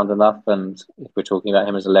defensively sound enough. And if we're talking about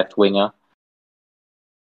him as a left winger,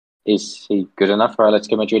 is he good enough for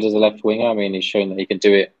Atletico Madrid as a left winger? He's shown that he can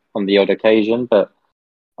do it on the odd occasion, but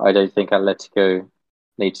I don't think Atletico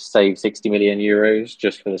need to save 60 million euros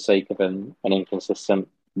just for the sake of an inconsistent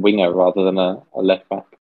winger rather than a left back.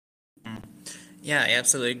 Yeah, I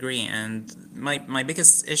absolutely agree. And my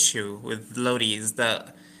biggest issue with Lodi is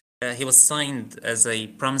that he was signed as a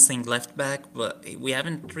promising left back, but we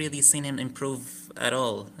haven't really seen him improve at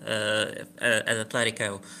all at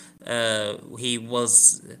Atletico.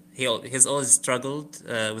 He's always struggled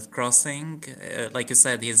with crossing. Like you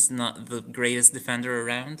said, he's not the greatest defender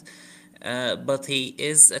around. But he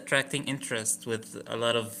is attracting interest with a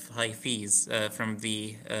lot of high fees from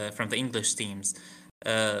the English teams.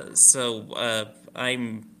 I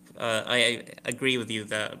agree with you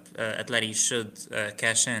that Atleti should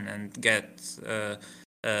cash in and get a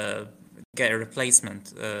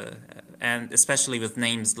replacement, and especially with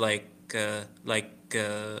names like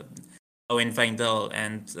Owen Wijndal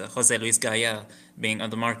and Jose Luis Gaya being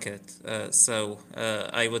on the market.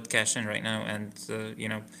 I would cash in right now, and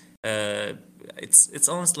it's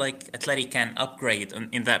almost like Atleti can upgrade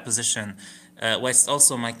in that position, whilst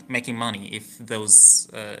also making money if there's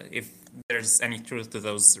any truth to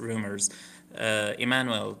those rumors.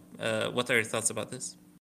 Emmanuel, what are your thoughts about this?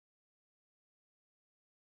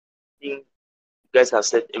 I think you guys have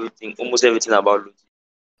said almost everything about Lodi.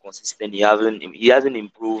 Consistent. He hasn't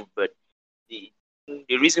improved, but the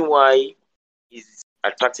reason why he's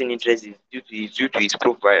attracting interest is due to his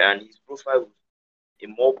profile, and his profile was a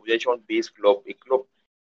more possession-based club, a club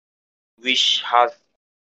which has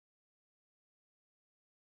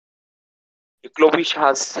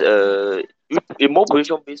a more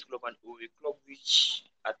possession-based club, and a club which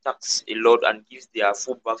attacks a lot and gives their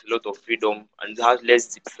fullbacks a lot of freedom and has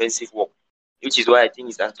less defensive work, which is why I think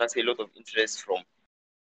it attracts a lot of interest from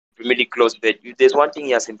Premier League clubs. But if there's one thing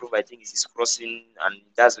he has improved, I think, is his crossing, and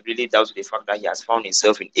that's really down to the fact that he has found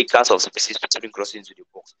himself in acres of spaces to put crossing into the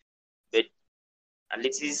box. But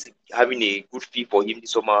Alexis having a good fee for him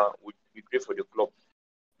this summer would be great for the club.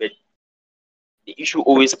 But the issue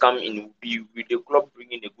always comes in with the club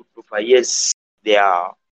bringing a good profile. Yes, there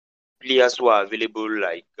are players who are available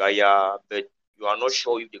like Gaya, but you are not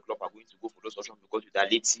sure if the club are going to go for those options, because with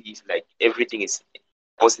Alexis, it's like everything is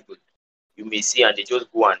possible. You may see and they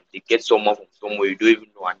just go and they get someone from somewhere you don't even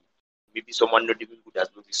know, and maybe someone not even good as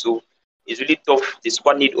Lodi. So it's really tough. The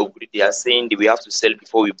squad need upgrade. They are saying that we have to sell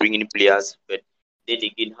before we bring in players, but then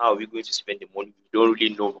again, how are we going to spend the money? We don't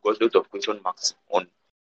really know, because a lot of question marks on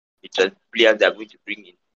the players they are going to bring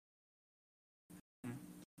in.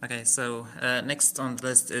 Okay, so next on the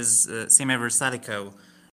list is Sime Versalico.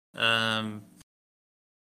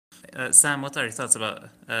 Sam, what are your thoughts about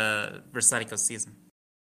Versalico's season?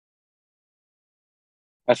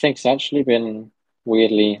 I think it's actually been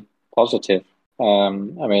weirdly positive.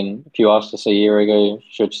 If you asked us a year ago,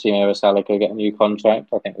 should Sime Versalico get a new contract,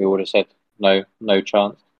 I think we would have said no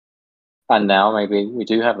chance. And now maybe we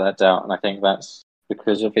do have that doubt, and I think that's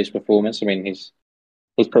because of his performance.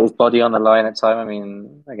 He's put his body on the line at time.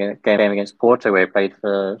 Again, game against Porto, where he played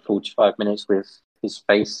for 45 minutes with his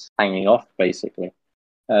face hanging off, basically.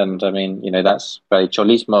 And that's very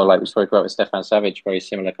Cholismo, like we spoke about with Stefan Savic, very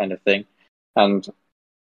similar kind of thing. And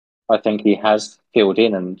I think he has filled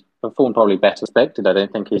in and performed probably better expected. I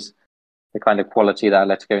don't think he's the kind of quality that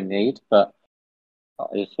Atletico need, but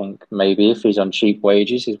I think maybe if he's on cheap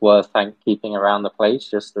wages, he's worth keeping around the place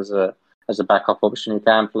just as a backup option. He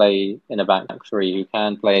can play in a back three, he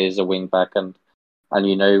can play as a wing back, and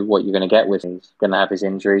you know what you're going to get with him. He's going to have his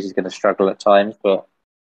injuries, he's going to struggle at times, but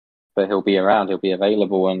he'll be around, he'll be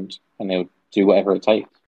available, and he'll do whatever it takes.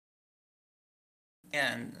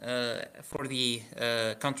 Yeah, and for the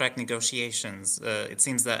contract negotiations, it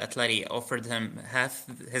seems that Atleti offered him half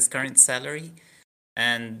his current salary,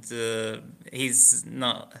 and he's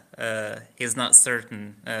not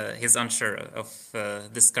certain. He's unsure of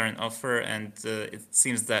this current offer, and it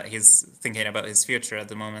seems that he's thinking about his future at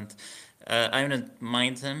the moment. I wouldn't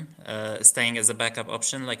mind him staying as a backup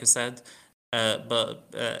option, like you said. But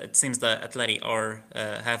it seems that Atleti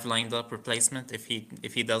have lined up replacement if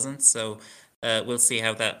he doesn't. So we'll see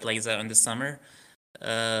how that plays out in the summer.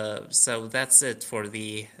 So that's it for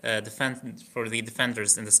the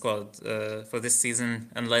defenders in the squad for this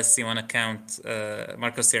season, unless you want to count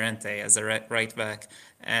Marcos Llorente as a right back,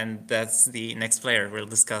 and that's the next player we'll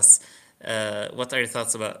discuss. What are your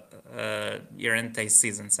thoughts about Llorente's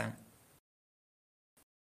season, Sam?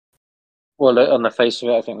 Well, on the face of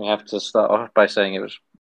it, I think we have to start off by saying it was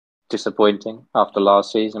disappointing after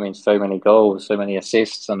last season. I mean, so many goals, so many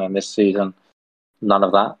assists, and then this season, none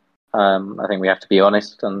of that. I think we have to be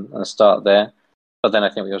honest and start there. But then I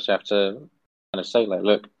think we also have to kind of say, like,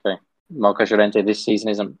 look, okay, Marcos Llorente this season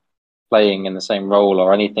isn't playing in the same role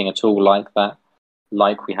or anything at all like that,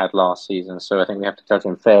 like we had last season. So I think we have to judge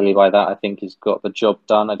him fairly by that. I think he's got the job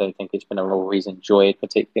done. I don't think it's been a role he's enjoyed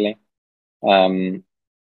particularly.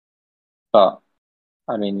 But,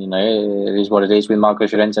 I mean, you know, it is what it is. With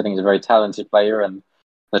Marcos Llorente, I think he's a very talented player. And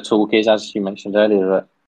the talk is, as you mentioned earlier,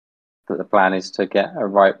 that the plan is to get a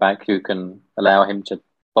right back who can allow him to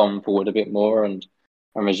bomb forward a bit more and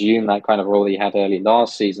resume that kind of role he had early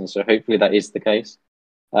last season. So hopefully that is the case.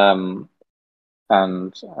 And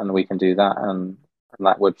we can do that. And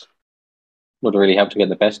that would really help to get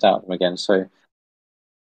the best out of him again. So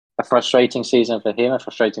a frustrating season for him, a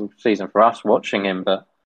frustrating season for us watching him, but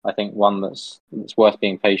I think one that's worth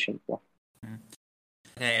being patient for.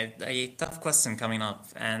 Okay, a tough question coming up,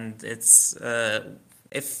 and it's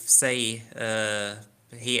if, say,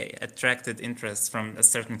 he attracted interest from a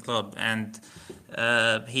certain club, and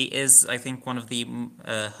he is, I think, one of the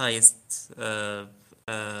highest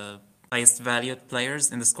valued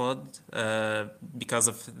players in the squad because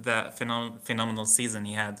of that phenomenal season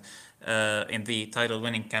he had in the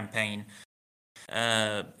title-winning campaign.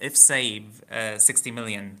 If, say, 60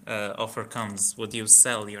 million offer comes, would you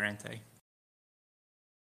sell Llorente?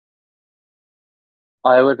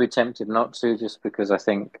 I would be tempted not to, just because I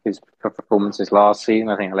think his performances last season,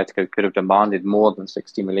 I think Atletico could have demanded more than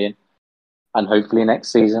 60 million. And hopefully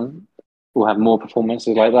next season we'll have more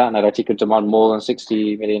performances like that, and Atletico could demand more than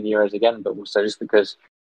 60 million euros again. But also just because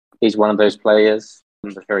he's one of those players,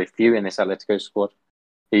 and there's very few in this Atletico squad,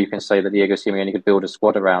 who you can say that Diego Simeone could build a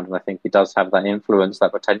squad around. And I think he does have that influence,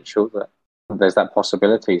 that potential, that there's that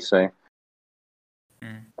possibility. So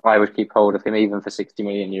I would keep hold of him even for 60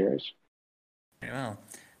 million euros. Very well.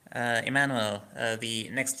 Emmanuel, the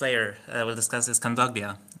next player we'll discuss is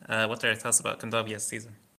Kondogbia. What are your thoughts about Kondogbia's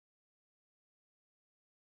season?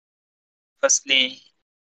 Firstly,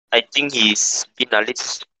 I think he's been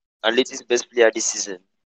Atleti's best player this season,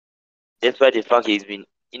 despite the fact he's been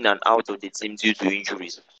in and out of the team due to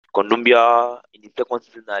injuries. Kondogbia, in the second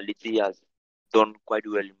season, Atleti has done quite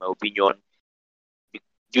well, in my opinion.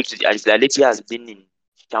 Due to Atleti has been in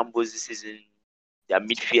shambles this season. Their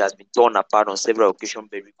midfield has been torn apart on several occasions.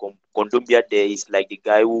 But Kondogbia there is like the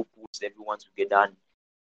guy who puts everyone together and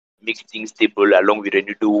makes things stable, along with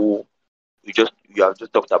Renudo, you have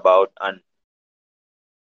just talked about. And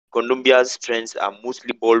Kondogbia's strengths are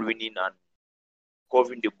mostly ball winning and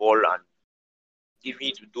covering the ball and giving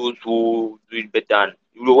it to those who do it better and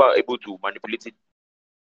who are able to manipulate it,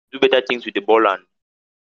 do better things with the ball. And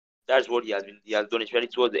that's what he has done, especially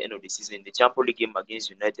towards the end of the season. The Champions League game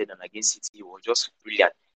against United and against City was just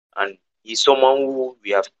brilliant. And he's someone who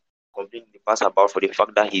we have complained in the past about for the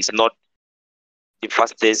fact that he's not the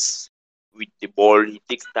fastest with the ball. He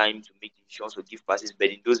takes time to make decisions or give passes, but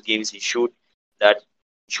in those games he showed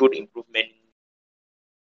improvement in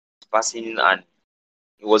passing, and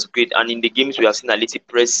it was great. And in the games we have seen Atleti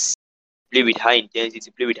press, play with high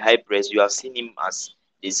intensity, play with high press. You have seen him as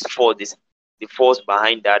the force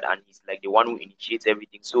behind that, and he's like the one who initiates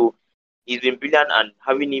everything. So he's been brilliant, and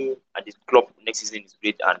having him at the club next season is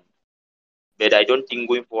great. But I don't think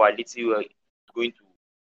going forward, Atleti are going to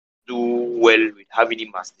do well with having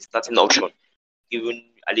him as the starting option. Given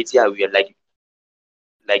Atleti, we are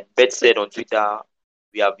like Bet said on Twitter,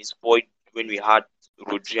 we have been spoiled when we had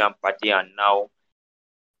Rodri and Partey, and now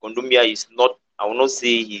Kondogbia is not. I will not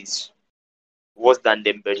say he's worse than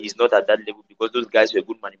them, but he's not at that level because those guys were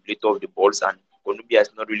good manipulator of the balls, and Kondogbia is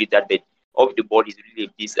not really that bad. Off the ball, he's really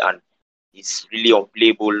a beast, and he's really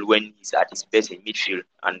unplayable when he's at his best in midfield.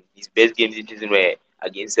 And his best games this season were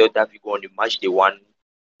against Celta Vigo on the match they won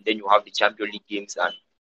Then you have the Champions League games, and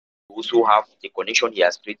you also have the connection he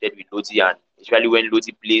has created with Lodi, and especially when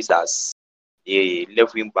Lodi plays as a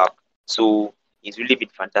left wing back. So it's really been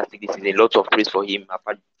fantastic. This is a lot of praise for him,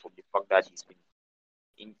 apart from the fact that he's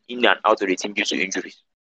been in and out of the team due to injuries.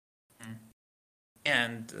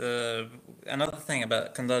 And another thing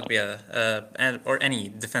about Kondogbia, or any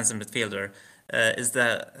defensive midfielder, is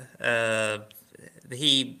that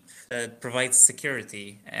he provides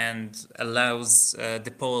security and allows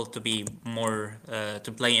DePaul to be more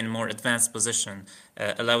to play in more advanced position.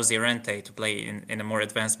 Allows Llorente to play in a more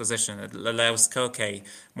advanced position. It allows Koke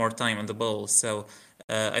more time on the ball. So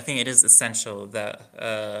I think it is essential that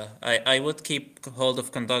I would keep hold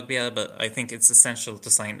of Kondogbia, but I think it's essential to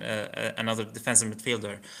sign another defensive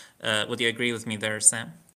midfielder. Would you agree with me there,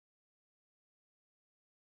 Sam?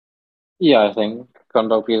 Yeah, I think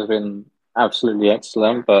Kondogbia has been absolutely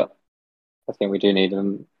excellent, but I think we do need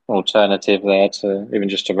an alternative there to even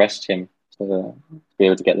just to rest him, to be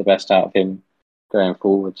able to get the best out of him going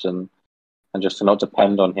forwards, and just to not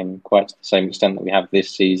depend on him quite to the same extent that we have this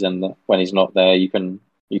season. That when he's not there, you can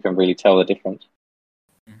really tell the difference.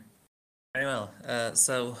 Very well.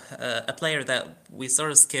 So a player that we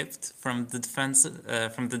sort of skipped from the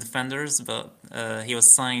defenders, but he was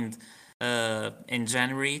signed in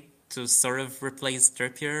January to sort of replace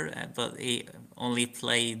Trippier, but he only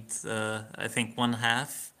played, I think, one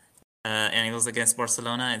half, and it was against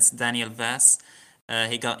Barcelona. It's Daniel Vaz.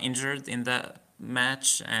 He got injured in that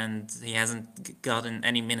match, and he hasn't gotten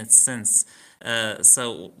any minutes since.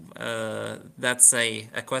 So that's a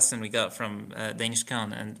question we got from Danish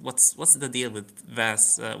Con. And what's the deal with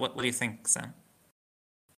Vaz? What do you think, Sam?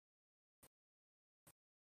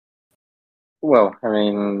 Well, I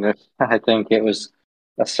mean, I think it was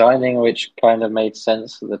a signing which kind of made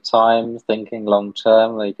sense at the time, thinking long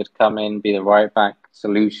term they could come in, be the right back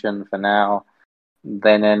solution for now,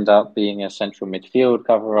 then end up being a central midfield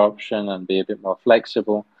cover option and be a bit more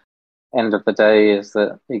flexible. End of the day is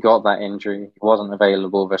that he got that injury, he wasn't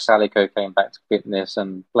available. Versalico came back to fitness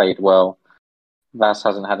and played well. Vaz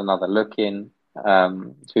hasn't had another look in.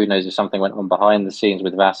 Who knows if something went on behind the scenes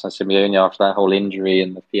with Vaz and Simeone after that whole injury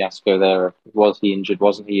and the fiasco there. Was he injured?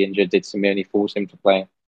 Wasn't he injured? Did Simeone force him to play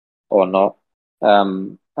or not?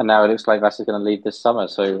 And now it looks like Vaz is going to leave this summer.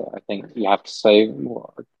 So I think you have to say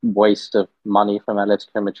waste of money from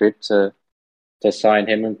Atletico Madrid to sign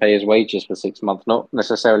him and pay his wages for 6 months. Not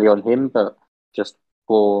necessarily on him, but just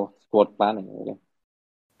for squad planning, really.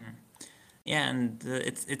 Yeah, and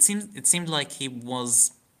it seemed like he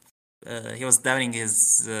was doubting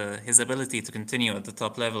his ability to continue at the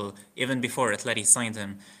top level even before Atleti signed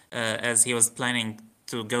him, as he was planning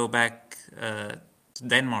to go back to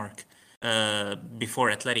Denmark before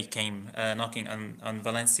Atleti came knocking on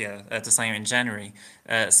Valencia to sign him in January.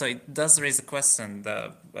 So it does raise a question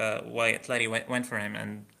that why Atleti went for him,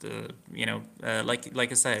 and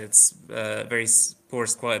like I said, it's very poor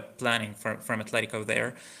squad planning from Atletico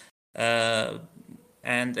there.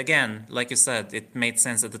 And again, like you said, it made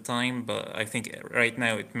sense at the time, but I think right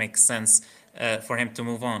now it makes sense for him to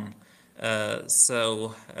move on.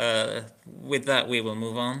 So with that, we will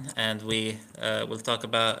move on, and we will talk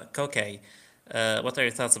about Koke. What are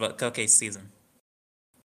your thoughts about Koke's season?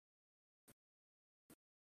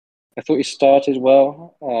 I thought he started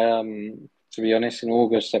well. To be honest, in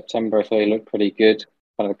August, September, I thought he looked pretty good.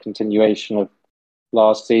 Kind of a continuation of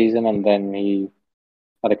last season, and then he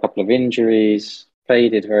had a couple of injuries,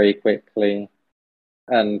 faded very quickly,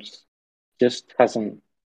 and just hasn't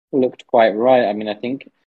looked quite right. I mean, I think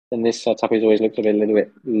in this setup, he's always looked a little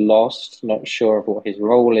bit lost, not sure of what his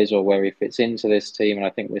role is or where he fits into this team. And I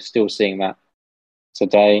think we're still seeing that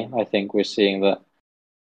today. I think we're seeing that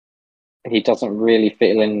he doesn't really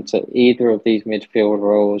fit into either of these midfield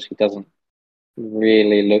roles. He doesn't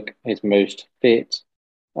really look his most fit.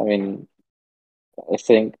 I mean, I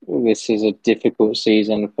think this is a difficult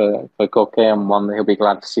season for Koke, and one that he'll be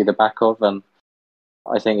glad to see the back of. And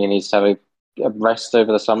I think he needs to have a rest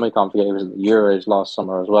over the summer. You can't forget he was at the Euros last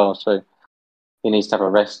summer as well. So he needs to have a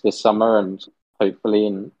rest this summer, and hopefully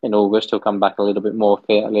in August he'll come back a little bit more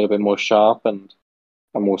fit, a little bit more sharp, and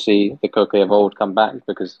we'll see the Koke of old come back,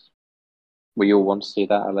 because we all want to see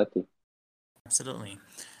that at Atleti. Absolutely.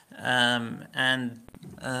 And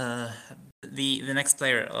the next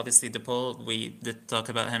player, obviously DePaul, we did talk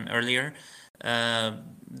about him earlier.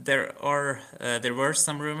 There were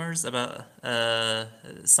some rumors about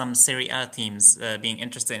some Serie A teams being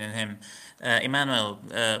interested in him. Emmanuel,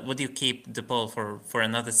 would you keep DePaul for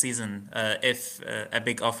another season if a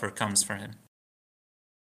big offer comes for him?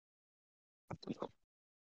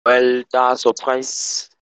 Well, that's a surprise.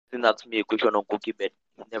 I think that's me a question on Koke, but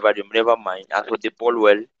never mind. As for the ball,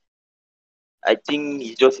 well, I think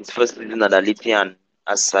it's just his first season at Aleti, and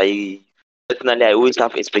as I always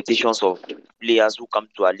have expectations of players who come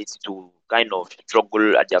to Aleti to kind of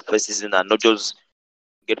struggle at their first season and not just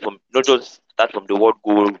start from the world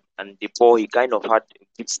goal. And the ball, he kind of had a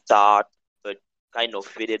good start, but kind of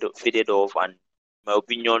faded off. And in my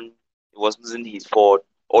opinion, it wasn't his fault.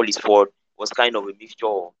 All his fault was kind of a mixture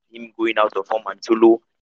of him going out of form and Cholo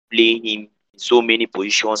playing him in so many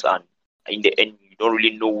positions, and in the end, you don't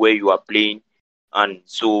really know where you are playing. And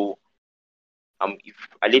so, if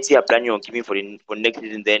Aleti are planning on keeping for next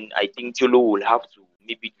season, then I think Cholo will have to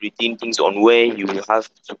maybe retain things on where he will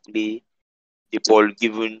have to play the ball,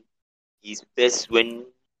 given he's best when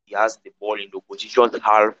he has the ball in the opposition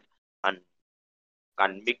half and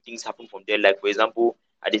can make things happen from there. Like, for example,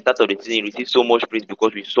 at the start of the season, he received so much praise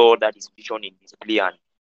because we saw that his vision in display. And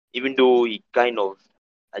even though he kind of,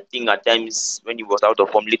 I think at times when he was out of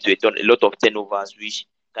form, led to a lot of turnovers, which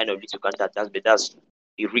kind of lead to counter attacks, but that's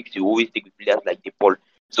a risk you always take with players like DePaul.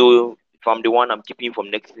 So from the one, I'm keeping from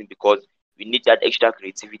next season because we need that extra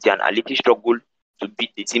creativity. And Aleti struggled to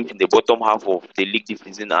beat the teams in the bottom half of the league this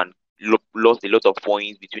season and lost a lot of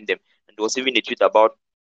points between them. And there was even a tweet about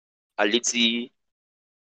Aleti.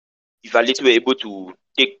 If Aleti were able to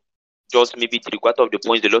take just maybe 3/4 of the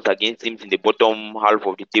points they lost against teams in the bottom half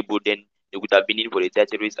of the table, then they would have been in for the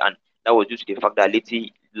title race. And that was due to the fact that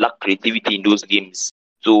Aleti lacked creativity in those games.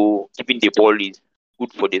 So keeping the ball is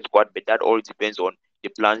good for the squad, but that all depends on the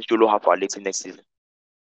plans Cholo have for Aleti next season.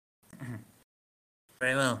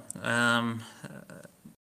 Very well.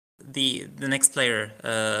 The next player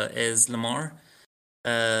is Lemar.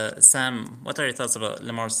 Sam, what are your thoughts about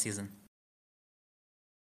Lemar's season?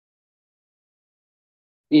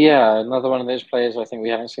 Yeah, another one of those players I think we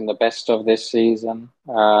haven't seen the best of this season.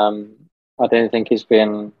 I don't think he's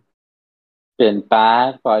been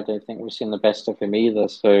bad, but I don't think we've seen the best of him either.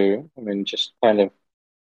 So, I mean, just kind of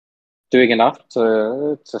doing enough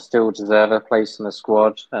to still deserve a place in the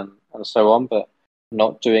squad and so on, but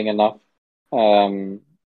not doing enough to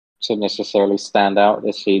necessarily stand out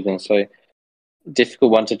this season. So,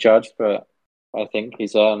 difficult one to judge, but I think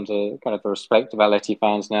he's earned kind of the respect of Aleti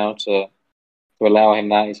fans now to allow him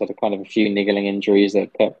that. He's had a few niggling injuries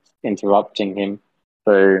that kept interrupting him.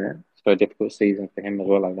 So a difficult season for him as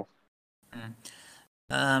well, I guess.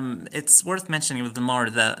 It's worth mentioning with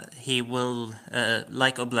Lemar that he will,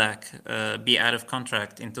 like Oblak, be out of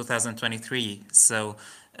contract in 2023. So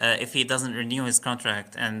if he doesn't renew his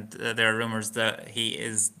contract, and there are rumors that he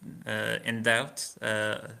is in doubt,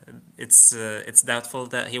 it's doubtful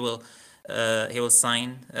that he will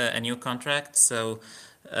sign a new contract. So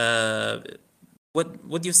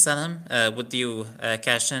would you sell him? Would you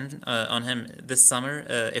cash in on him this summer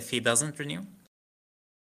if he doesn't renew?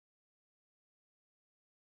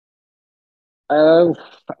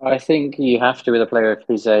 I think you have to with a player of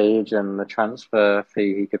his age and the transfer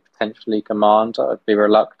fee he could potentially command. I'd be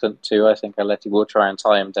reluctant to. I think Aleti will try and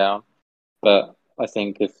tie him down. But I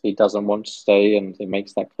think if he doesn't want to stay and he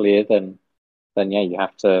makes that clear, then yeah, you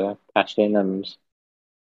have to cash in and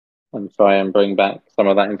try and bring back some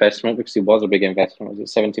of that investment, because it was a big investment. Was it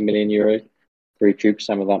 70 million euros? To recoup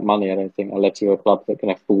some of that money. I don't think Aleti are a club that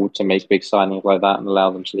can afford to make big signings like that and allow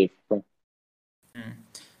them to leave for free.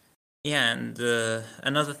 Yeah, and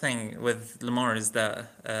another thing with Lemar is that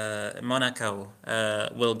Monaco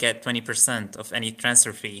will get 20% of any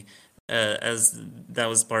transfer fee, as that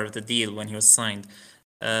was part of the deal when he was signed.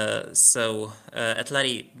 So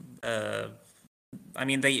Atleti, I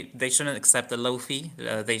mean, they shouldn't accept a low fee.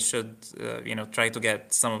 They should, try to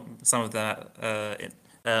get some of the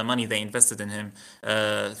money they invested in him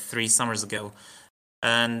 3 summers ago.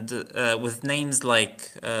 And with names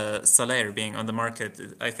like Soler being on the market,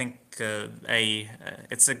 I think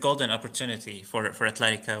it's a golden opportunity for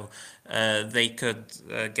Atletico. They could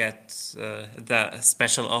get that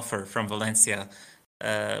special offer from Valencia,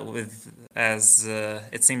 it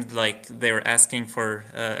seemed like they were asking for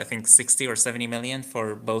I think 60 or 70 million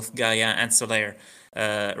for both Gaia and Soler,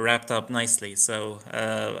 wrapped up nicely. So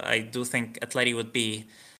I do think Atleti would be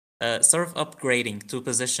sort of upgrading 2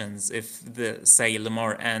 positions if say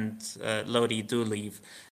Lemar and Lodi do leave,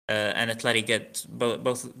 and Atleti get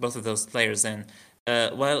both of those players in.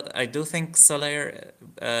 Well, I do think Soler,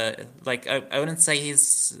 I wouldn't say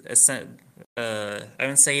he's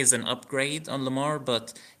an upgrade on Lemar,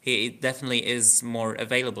 but he definitely is more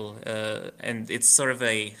available, and it's sort of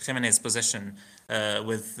a Jimenez position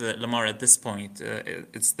with Lemar at this point.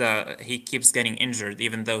 It's that he keeps getting injured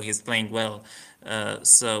even though he's playing well.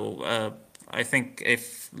 So I think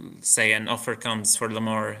if, say, an offer comes for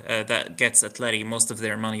Lamar that gets Atleti most of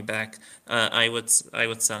their money back, I would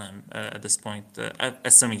sell him at this point,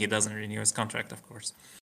 assuming he doesn't renew his contract, of course.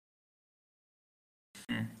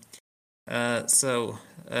 So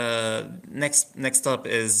next up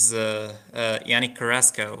is Yannick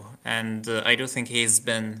Carrasco, and I do think he's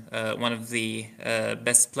been one of the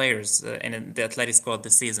best players in the Atleti squad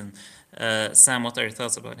this season. Sam, what are your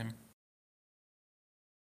thoughts about him?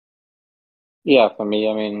 Yeah, for me,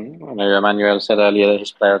 I mean, I know Emmanuel said earlier that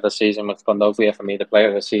his player of the season was Kondogbia. For me, the player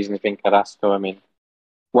of the season has been Carrasco. I mean,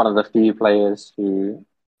 one of the few players who,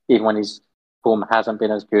 even when his form hasn't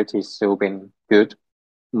been as good, he's still been good.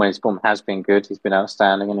 When his form has been good, he's been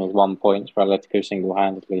outstanding, and he's won points for Atletico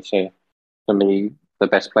single-handedly. So, for me, the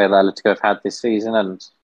best player that Atletico have had this season, and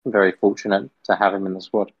I'm very fortunate to have him in the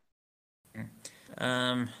squad.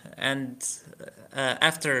 And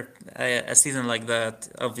after a season like that,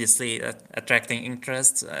 obviously attracting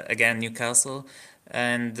interest, again, Newcastle,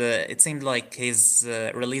 and it seemed like his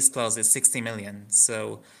release clause is 60 million.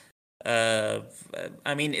 So, I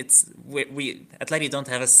mean, we Atleti don't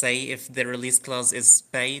have a say if the release clause is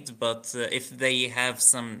paid, but if they have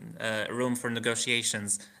some room for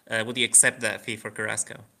negotiations, would you accept that fee for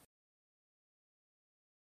Carrasco?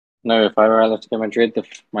 No, if I were Atletico Madrid,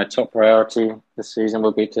 my top priority this season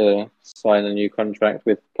would be to sign a new contract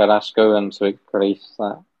with Carrasco and to increase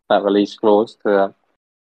that release clause to a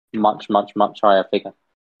much, much, much higher figure.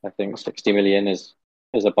 I think 60 million is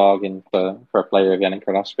a bargain for a player of Yannick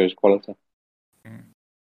Carrasco's quality.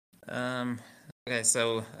 Okay,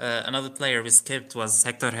 so another player we skipped was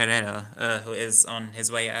Hector Herrera, who is on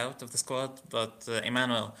his way out of the squad. But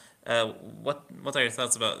Emmanuel, what are your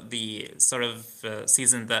thoughts about the sort of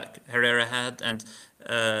season that Herrera had, and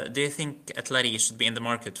do you think Atleti should be in the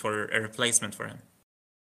market for a replacement for him?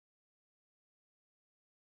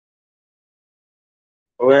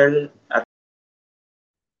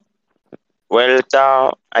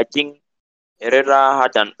 I think Herrera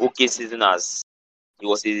had an okay season as he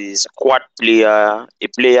was a squad player, a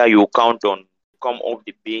player you count on to come off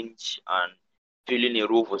the bench and filling a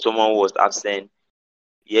role for someone who was absent.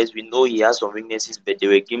 Yes, we know he has some weaknesses, but there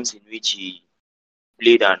were games in which he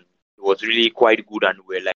played and he was really quite good, and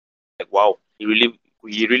we're like wow, he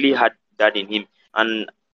really had that in him. And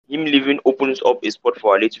him leaving opens up a spot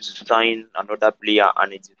for Atleti to sign another player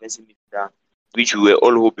and a defensive midfielder, which we were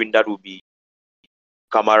all hoping that would be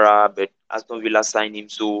Kamara, but Aston Villa signed him,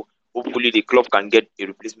 so hopefully the club can get a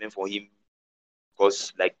replacement for him.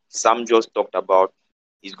 Because, like Sam just talked about,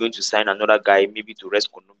 he's going to sign another guy, maybe to rest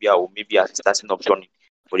Kondogbia or maybe as a starting option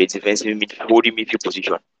for the defensive holding midfield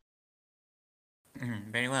position.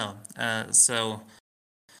 Very well. So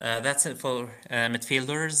that's it for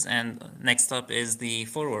midfielders, and next up is the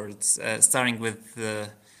forwards, starting with the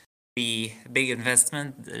big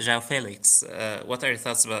investment, João Felix. What are your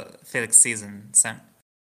thoughts about Felix's season, Sam?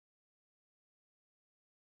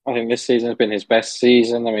 I think this season has been his best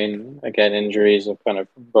season. I mean, again, injuries have kind of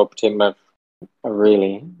robbed him of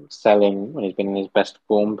really selling when he's been in his best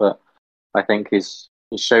form. But I think he's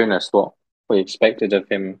shown us what we expected of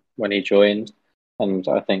him when he joined. And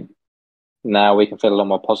I think now we can feel a lot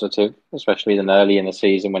more positive, especially than early in the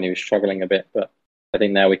season when he was struggling a bit. But I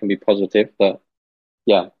think now we can be positive that,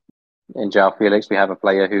 yeah, in João Felix, we have a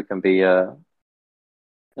player who can be a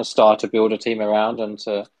star to build a team around and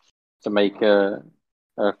to make a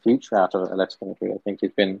future out of Atletico Madrid. I think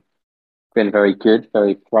he's been very good,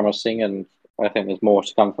 very promising, and I think there's more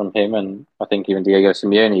to come from him. And I think even Diego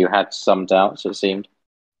Simeone, who had some doubts, it seemed,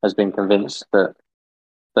 has been convinced that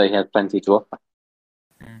they had plenty to offer.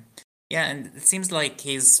 Yeah, and it seems like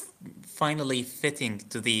he's finally fitting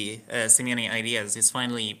to the Simeone ideas. He's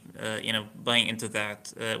finally, buying into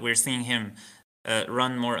that. We're seeing him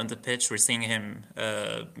run more on the pitch. We're seeing him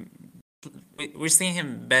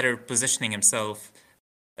better positioning himself.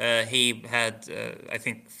 He had, I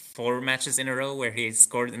think, 4 matches in a row where he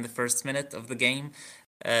scored in the first minute of the game.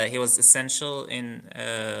 He was essential in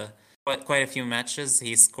quite a few matches.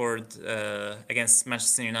 He scored against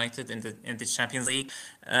Manchester United in the Champions League.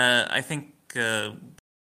 I think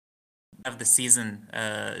of the season,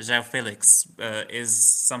 João Felix is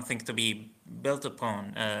something to be built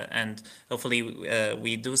upon, and hopefully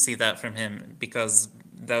we do see that from him, because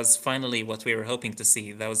that was finally what we were hoping to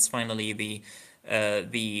see. That was finally the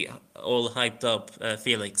all hyped up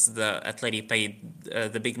Felix that Atleti paid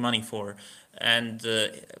the big money for, and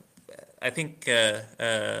I think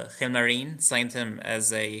Gilmarín signed him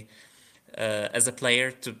as a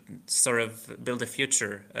player to sort of build a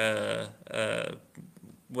future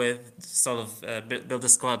with, sort of build a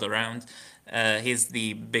squad around. He's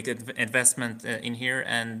the big investment in here,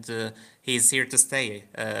 and he's here to stay.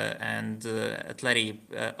 And Atleti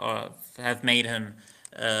have made him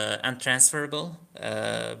untransferable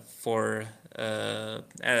for.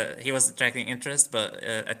 He was attracting interest, but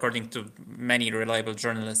according to many reliable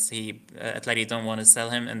journalists, Atleti don't want to sell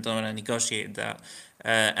him and don't want to negotiate that.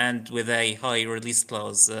 And with a high release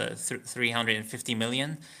clause, 350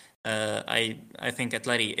 million, I think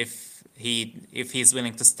Atleti, if he's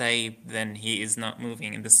willing to stay, then he is not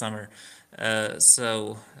moving in the summer.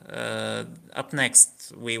 So up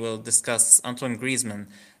next, we will discuss Antoine Griezmann.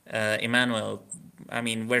 Emmanuel, I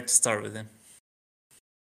mean, where to start with him?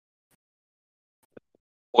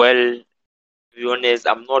 Well, to be honest,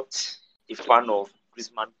 I'm not a fan of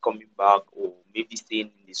Griezmann coming back or maybe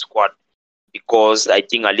staying in the squad because I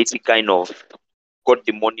think Atleti kind of got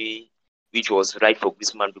the money which was right for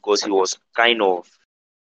Griezmann because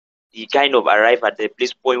he kind of arrived at the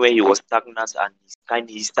place point where he was stagnant and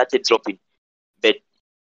he started dropping. But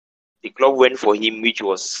the club went for him, which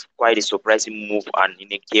was quite a surprising move, and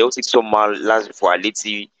in a chaotic summer last for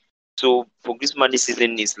Atleti. So for Griezmann this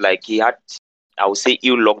season, it's like he had, I would say,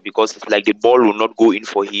 ill luck because it's like the ball will not go in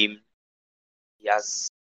for him.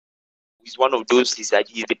 He's one of those. He's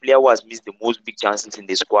the player who has missed the most big chances in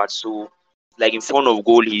the squad. So like in front of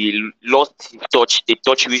goal, he lost his touch, the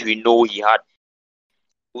touch which we know he had.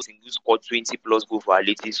 Who scored 20 plus goals for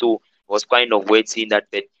Atleti, so it was kind of weird seeing that.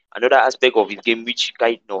 But another aspect of his game which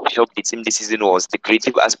kind of helped the team this season was the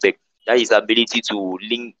creative aspect. That is ability to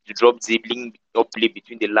drop deep, link up play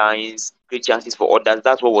between the lines, create chances for others.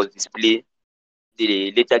 That's what was displayed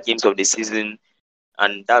the later games of the season,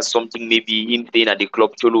 and that's something maybe him staying at the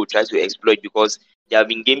club, Cholo tries to exploit because there have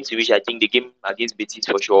been games in which I think the game against Betis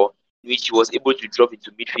for sure, in which he was able to drop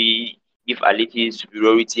into midfield, give Atleti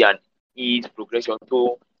superiority and ease progression.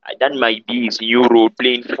 So that might be his new role,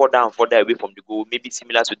 playing further and further away from the goal, maybe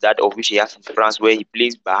similar to that of which he has in France, where he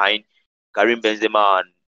plays behind Karim Benzema and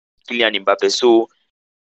Kylian Mbappe. So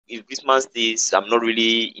if Griezmann stays, I'm not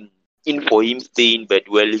really in for him staying, but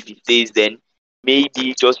well, if he stays, then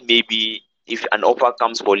maybe, just maybe, if an offer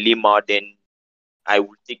comes for Lima, then I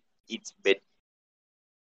will take it. But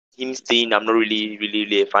him staying, I'm not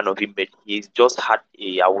really a fan of him. But he's just had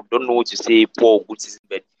I don't know what to say, poor or good season,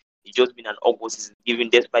 but it's just been an awkward season, given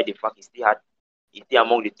despite the fact he's still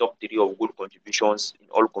among the top 3 of goal contributions in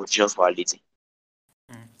all competitions for Atleti.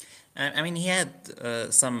 I mean, he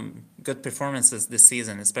had some good performances this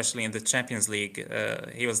season, especially in the Champions League.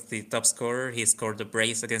 He was the top scorer. He scored a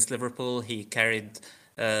brace against Liverpool. He carried,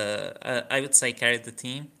 I would say, carried the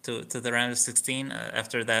team to the round of 16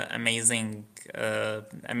 after that amazing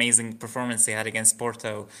performance he had against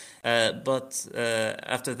Porto. But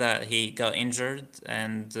after that, he got injured,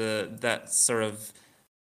 and that sort of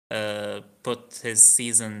put his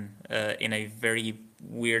season in a very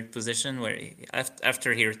weird position where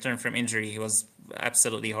after he returned from injury, he was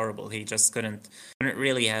absolutely horrible. He just couldn't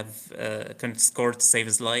score to save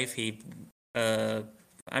his life. It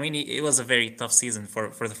was a very tough season for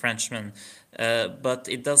the Frenchman, but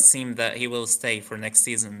it does seem that he will stay for next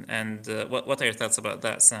season. And what are your thoughts about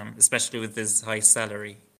that, Sam, especially with his high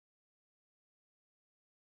salary?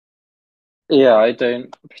 Yeah, I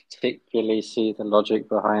don't particularly see the logic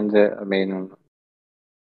behind it. I mean,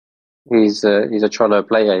 he's a Cholo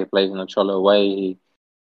player. He plays in a Cholo way. He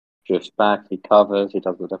drifts back. He covers. He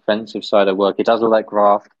does the defensive side of work. He does all that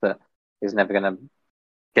graft that is never going to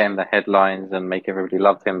get him the headlines and make everybody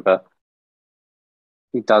love him. But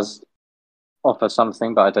he does offer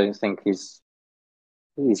something. But I don't think he's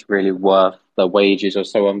really worth the wages or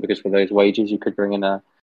so on. Because for those wages, you could bring in a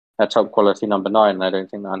top quality number 9. And I don't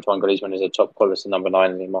think that Antoine Griezmann is a top quality number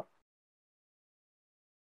 9 anymore.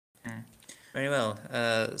 Very well.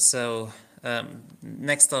 So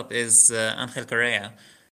next up is Angel Correa.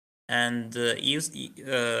 And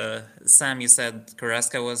Sam, you said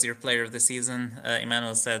Carrasco was your player of the season.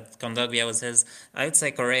 Emmanuel said Kondogbia was his. I would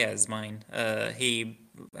say Correa is mine. He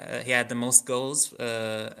had the most goals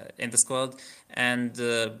in the squad, and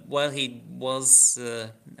while he was,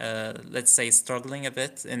 let's say, struggling a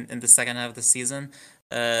bit in the second half of the season,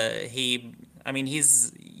 he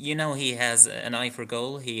has an eye for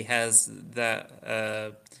goal. He has that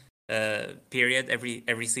period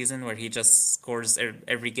every season where he just scores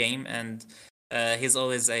every game, and he's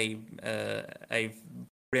always a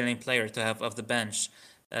brilliant player to have off the bench.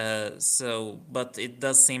 But it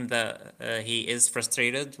does seem that he is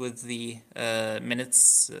frustrated with the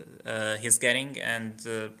minutes he's getting, and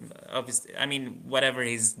obviously, whatever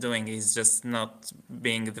he's doing, he's just not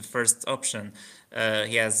being the first option.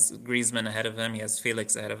 He has Griezmann ahead of him, he has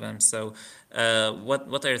Felix ahead of him. So,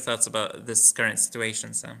 what are your thoughts about this current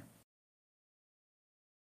situation, Sam?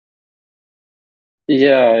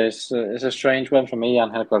 Yeah, it's a strange one for me.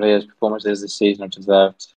 Angel Correa's performances this season have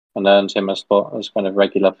deserved and earned him a spot as kind of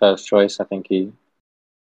regular first choice. I think he's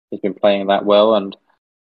been playing that well, and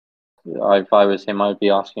if I was him, I'd be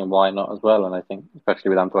asking why not as well. And I think, especially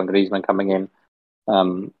with Antoine Griezmann coming in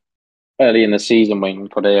um, early in the season when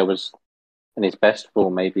Correa was in his best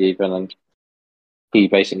form, maybe even, and he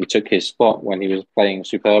basically took his spot when he was playing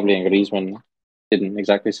superbly, and Griezmann didn't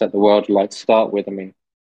exactly set the world alight to start with. I mean,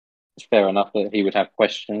 it's fair enough that he would have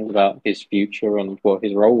questions about his future and what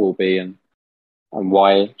his role will be, and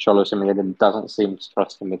why Cholo Simeone doesn't seem to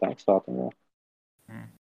trust him with that starting role.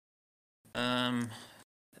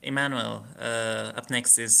 Emmanuel, up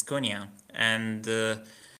next is Cunha, and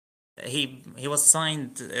he was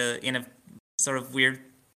signed in a sort of weird.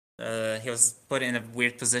 He was put in a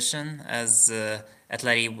weird position as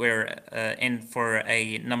Atleti were in for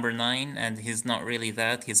a number 9, and he's not really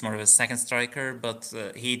that. He's more of a second striker, but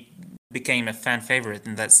he became a fan favorite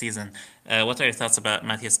in that season. What are your thoughts about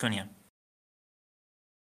Matheus Cunha?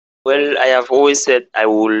 Well, I have always said I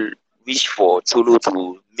will wish for Cholo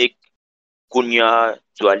to make Cunha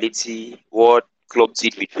to Atleti what Klopp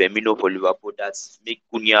did with Firmino for Liverpool. That's make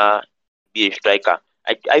Cunha be a striker.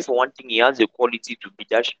 I for one thing, he has the quality to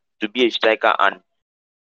be a striker, and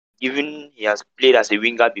even he has played as a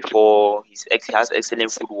winger before, he has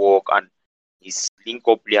excellent footwork and his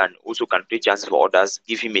link-up play, and also can create chances for others.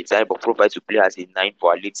 Give him a type of profile to play as a 9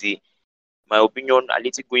 for Atleti. My opinion,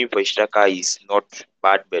 Atleti going for a striker is not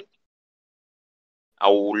bad, but I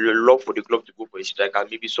would love for the club to go for a striker.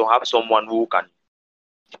 Maybe have someone who can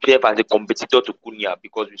serve as a competitor to Cunha,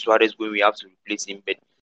 because with Suarez going, we have to replace him. But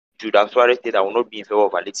should have Suarez said, I will not be in favor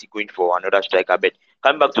of Atleti going for another striker. But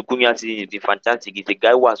coming back to Cunha, it's fantastic. He's a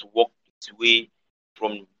guy who has worked his way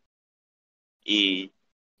from a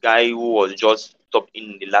guy who was just stopped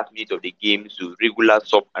in the last minute of the game to regular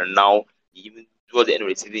sub, and now even towards the end of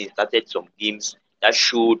the season, he started some games that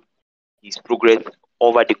showed his progress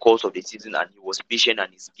over the course of the season, and he was patient,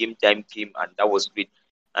 and his game time came, and that was great.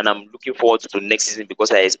 And I'm looking forward to next season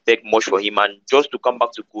because I expect much for him. And just to come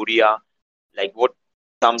back to Korea, like what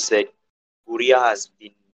Sam said, Korea has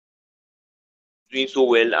been doing so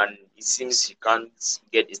well, and it seems he can't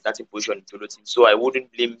get a starting position in the team. So I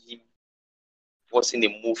wouldn't blame him forcing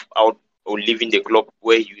a move out or leaving the club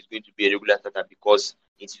where he is going to be a regular starter, because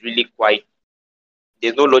it's really quite,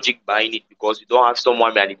 there's no logic behind it, because you don't have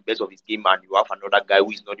someone at the best of his game and you have another guy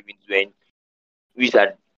who is not even doing, who is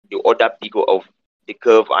at the other peak of the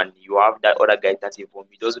curve, and you have that other guy starting for him.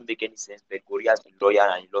 It doesn't make any sense. But Korea has been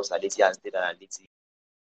loyal and he lost Atleti and stayed at Atleti.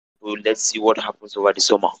 So let's see what happens over the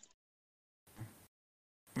summer.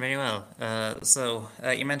 Very well. So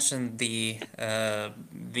you mentioned the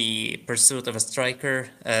pursuit of a striker.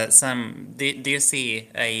 Sam, do you see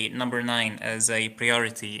a number 9 as a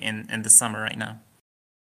priority in the summer right now?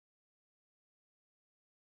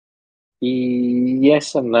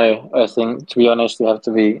 Yes and no. I think, to be honest, we have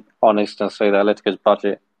to be honest and say that Atletico's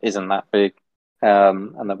budget isn't that big,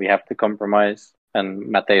 and that we have to compromise.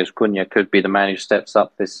 And Matheus Cunha could be the man who steps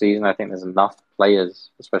up this season. I think there's enough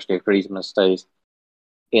players, especially if Griezmann stays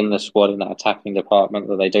in the squad in that attacking department,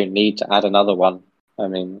 that they don't need to add another one. I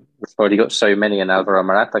mean, we've already got so many, and Alvaro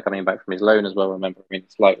Morata coming back from his loan as well. Remember, I mean,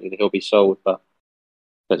 it's likely that he'll be sold, but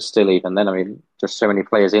still, even then, I mean, just so many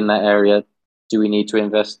players in that area. Do we need to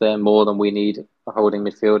invest there more than we need a holding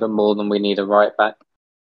midfielder, more than we need a right back?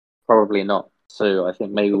 Probably not. So I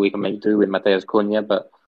think maybe we can make do with Matheus Cunha, but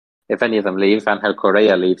if any of them leave, Angel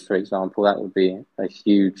Correa leaves, for example, that would be a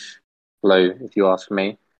huge blow, if you ask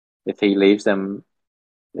me. If he leaves, then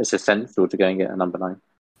it's essential to go and get a number 9.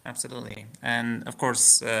 Absolutely. And of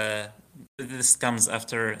course, this comes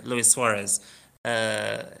after Luis Suarez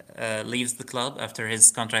leaves the club after his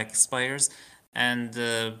contract expires, and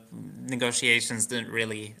negotiations didn't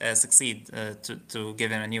really succeed to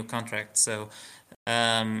give him a new contract. So,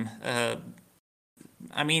 I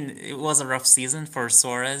mean, it was a rough season for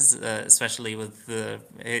Suarez, especially with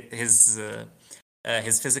his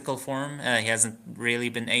physical form. He hasn't really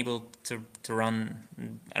been able to run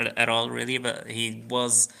at all, really, but he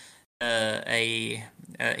was a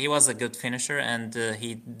good finisher, and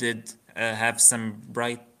he did have some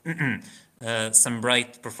bright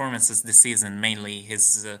performances this season. Mainly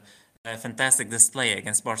his fantastic display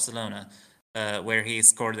against Barcelona, where he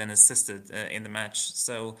scored and assisted in the match.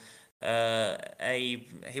 So.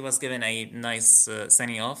 He was given a nice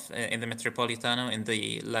sending off in the Metropolitano in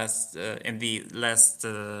the last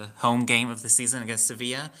home game of the season against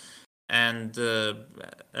Sevilla, and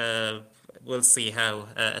we'll see how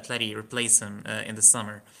Atleti replace him in the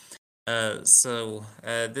summer. This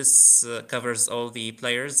covers all the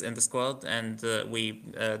players in the squad, and we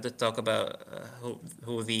did talk about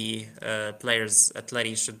who the players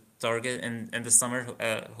Atleti should target in the summer.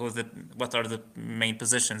 What are the main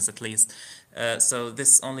positions at least? So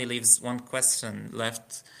this only leaves one question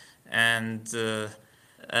left, and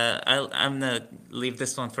I'm gonna leave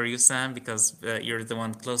this one for you, Sam, because you're the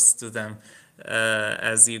one close to them.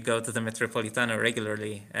 As you go to the Metropolitano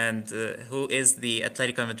regularly, and who is the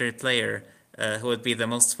Atletico Madrid player who would be the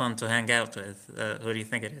most fun to hang out with? Who do you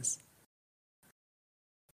think it is?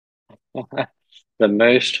 The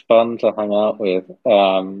most fun to hang out with.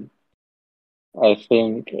 I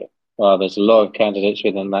think, well, there's a lot of candidates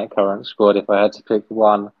within that current squad. If I had to pick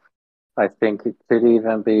one, I think it could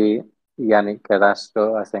even be Yannick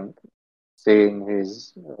Carrasco. I think seeing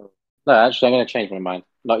his... No, actually, I'm going to change my mind.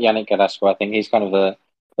 Not Yannick Carrasco. I think he's kind of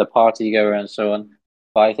the party goer and so on.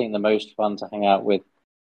 But I think the most fun to hang out with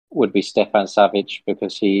would be Stefan Savic,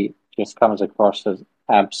 because he just comes across as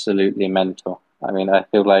absolutely mental. I mean, I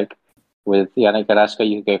feel like with Yannick Carrasco,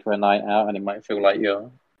 you could go for a night out and it might feel like you're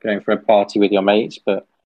going for a party with your mates. But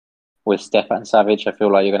with Stefan Savic, I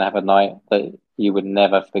feel like you're going to have a night that you would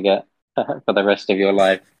never forget for the rest of your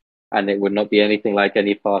life. And it would not be anything like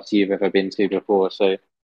any party you've ever been to before. So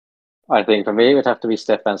I think for me, it would have to be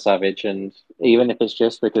Stefan Savic. And even if it's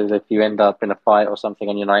just because if you end up in a fight or something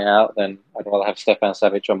on your night out, then I'd rather have Stefan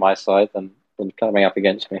Savic on my side than coming up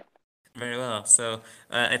against me. Very well. So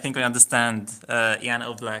I think we understand Jan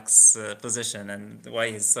Oblak's position and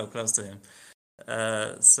why he's so close to him.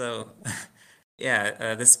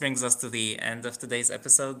 This brings us to the end of today's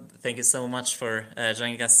episode. Thank you so much for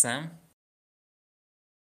joining us, Sam.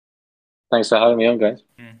 Thanks for having me on, guys.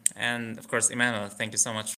 And of course, Emmanuel, thank you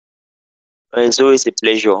so much. It's always a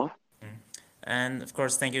pleasure. And of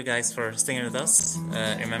course, thank you guys for staying with us.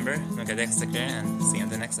 Remember, nunca dejes de creer, and see you in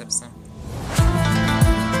the next episode.